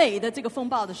完美的这个风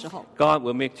暴的时候， God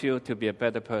will make you to be a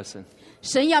better person.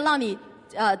 神要让你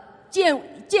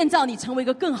建造你成为一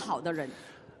个更好的人。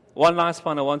 One last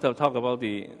point I want to talk about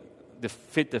the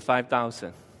feed the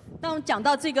 5,000. 当我们讲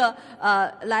到这个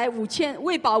来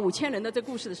喂饱5000人的这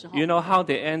故事的时候， You know how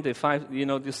they end this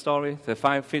story,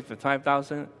 feed the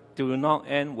 5,000, do not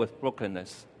end with brokenness.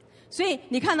 所以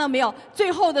你看到没有？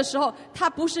最后的时候，它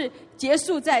不是结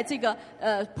束在这个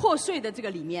破碎的这个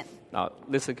里面。 Now,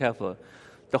 listen carefully.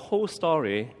 The whole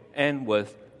story ends with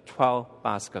 12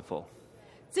 basketful.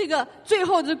 这个最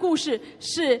后的故事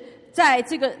是在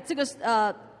这个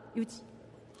有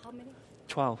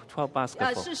12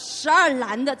 basketful. 是12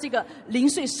篮的这个零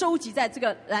碎收集在这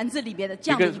个篮子里面的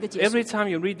这样的 Because 一个结束 every。time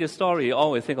you read the story, you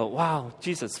always think, wow,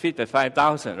 Jesus feed the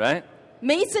 5,000, right?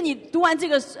 每一次你读完这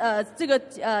个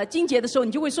经节的时候，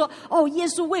你就会说：哦，耶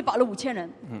稣喂饱了5000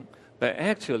人。But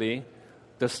actually,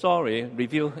 the story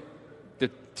reveals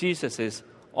that Jesus is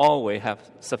always have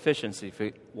sufficiency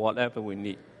for whatever we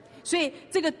need. 所以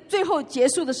这个最后结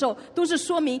束的时候，都是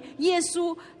说明耶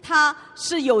稣他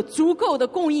是有足够的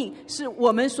供应，是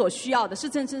我们所需要的，是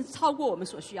真正超过我们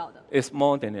所需要的， It's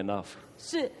more than enough.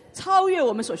 是超越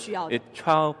我们所需要的， It's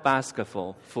 12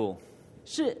 basketful full.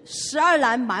 是12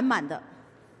篮满满的。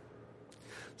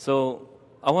 So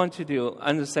I want you to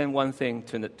understand one thing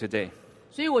today.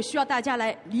 所以我需要大家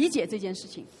来理解这件事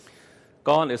情。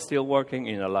God is still working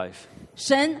in your life.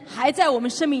 神还在我们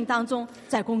生命当中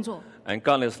在工作， And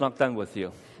God is not done with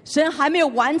you. 神还没有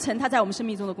完成他在我们生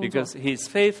命中的工作， Because He's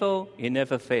faithful, He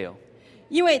never fails.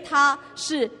 因为他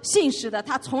是信实的，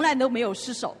他从来都没有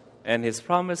失手， And His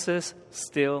promises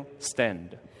still stand.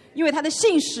 因为他的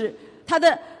信实，他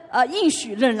的应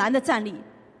许仍然的站立。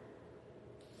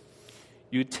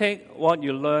 You take what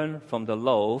you learn from the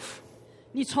loaf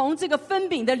你从这个分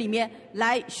饼的里面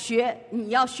来学你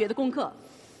要学的功课，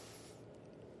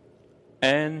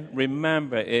 and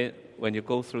remember it when you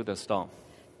go through the storm.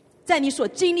 在你所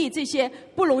经历这些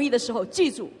不容易的时候，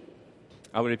记住。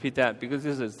 I will repeat that because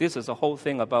this is the whole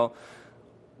thing about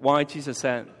why Jesus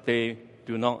said they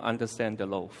do not understand the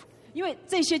loaf. 因为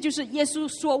这些就是耶稣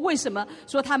说为什么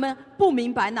说他们不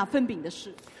明白那分饼的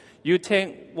事。 You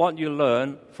take what you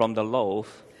learn from the loaf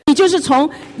你就是从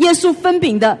耶稣分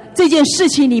饼的这件事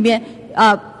情里面，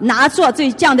拿出这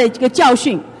样的一个教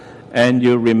训， and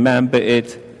you remember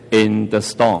it in the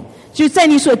storm. 就在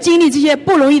你所经历这些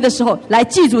不容易的时候，来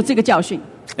记住这个教训。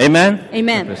 Amen?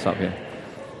 Amen. Let's stop here.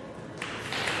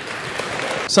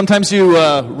 Sometimes you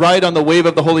ride on the wave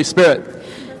of the Holy Spirit.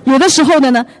 有的时候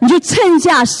呢，你就乘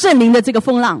驾圣灵的这个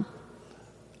风浪；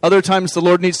 Other times the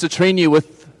Lord needs to train you with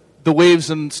the waves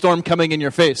and storm coming in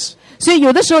your face. 所以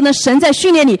有的时候呢，神在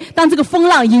训练你，当这个风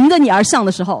浪迎着你而上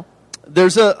的时候，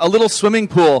 There's a little swimming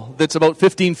pool that's about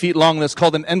 15 feet long that's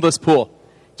called an endless pool.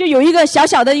 就有一个小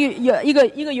小的一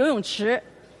个游泳池，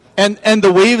 And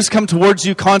the waves come towards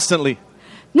you constantly.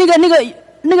 那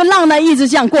个浪呢一直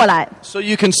这样过来， So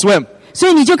you can swim, 所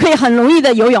以你就可以很容易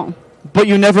的游泳， but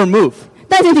you never move.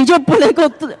 但是你就不能够，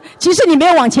其实你没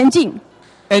有往前进。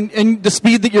 And the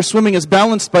speed that you're swimming is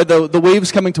balanced by the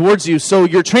waves coming towards you. So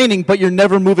you're training, but you're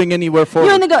never moving anywhere 因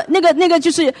为 forward. 那个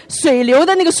就是水流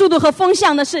的那个速度和风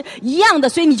向呢是一样的，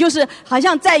所以你就是好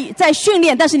像在训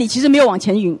练，但是你其实没有往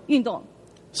前运动。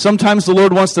 Sometimes the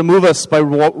Lord wants to move us by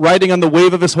riding on the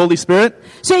wave of His Holy Spirit.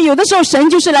 所以有的时候神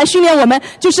就是来训练我们，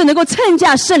就是能够乘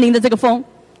驾圣灵的这个风。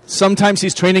 Sometimes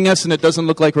He's training us and it doesn't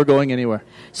look like we're going anywhere.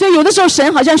 所以有的时候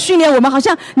神好像训练我们，好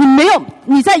像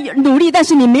你在努力，但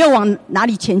是你没有往哪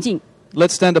里前进。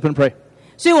 Let's stand up and pray.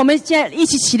 所以我们现在一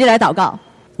起起立来祷告。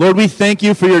 Lord, we thank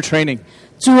you for your training.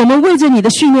 主，我们为着你的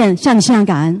训练向你献上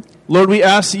感恩。 Lord, we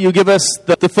ask that you give us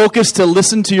the focus to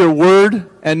listen to your word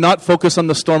and not focus on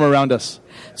the storm around us.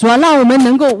 主要让我们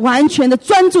能够完全的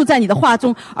专注在你的话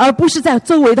中，而不是在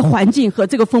周围的环境和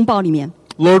这个风暴里面。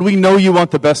 Lord, we know you want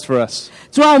the best for us.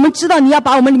 主要我们知道你要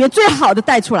把我们里面最好的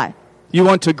带出来。 You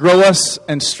want to grow us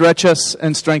and stretch us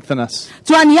and strengthen us.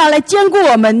 主要你要来兼顾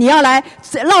我们，你要来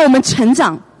让我们成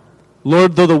长。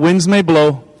 Lord, though the winds may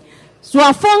blow, 主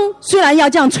要风虽然要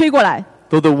这样吹过来，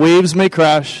 though the waves may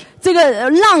crash, 这个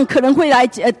浪可能会来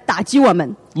打击我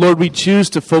们， Lord, we choose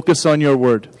to focus on your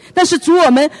word. 但是主，我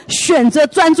们选择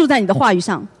专注在你的话语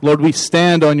上。 Lord, we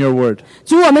stand on your word.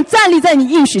 主，我们站立在你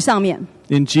应许上面。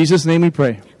 In Jesus' name we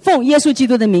pray. 奉耶稣基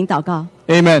督的名祷告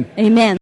Amen.，Amen。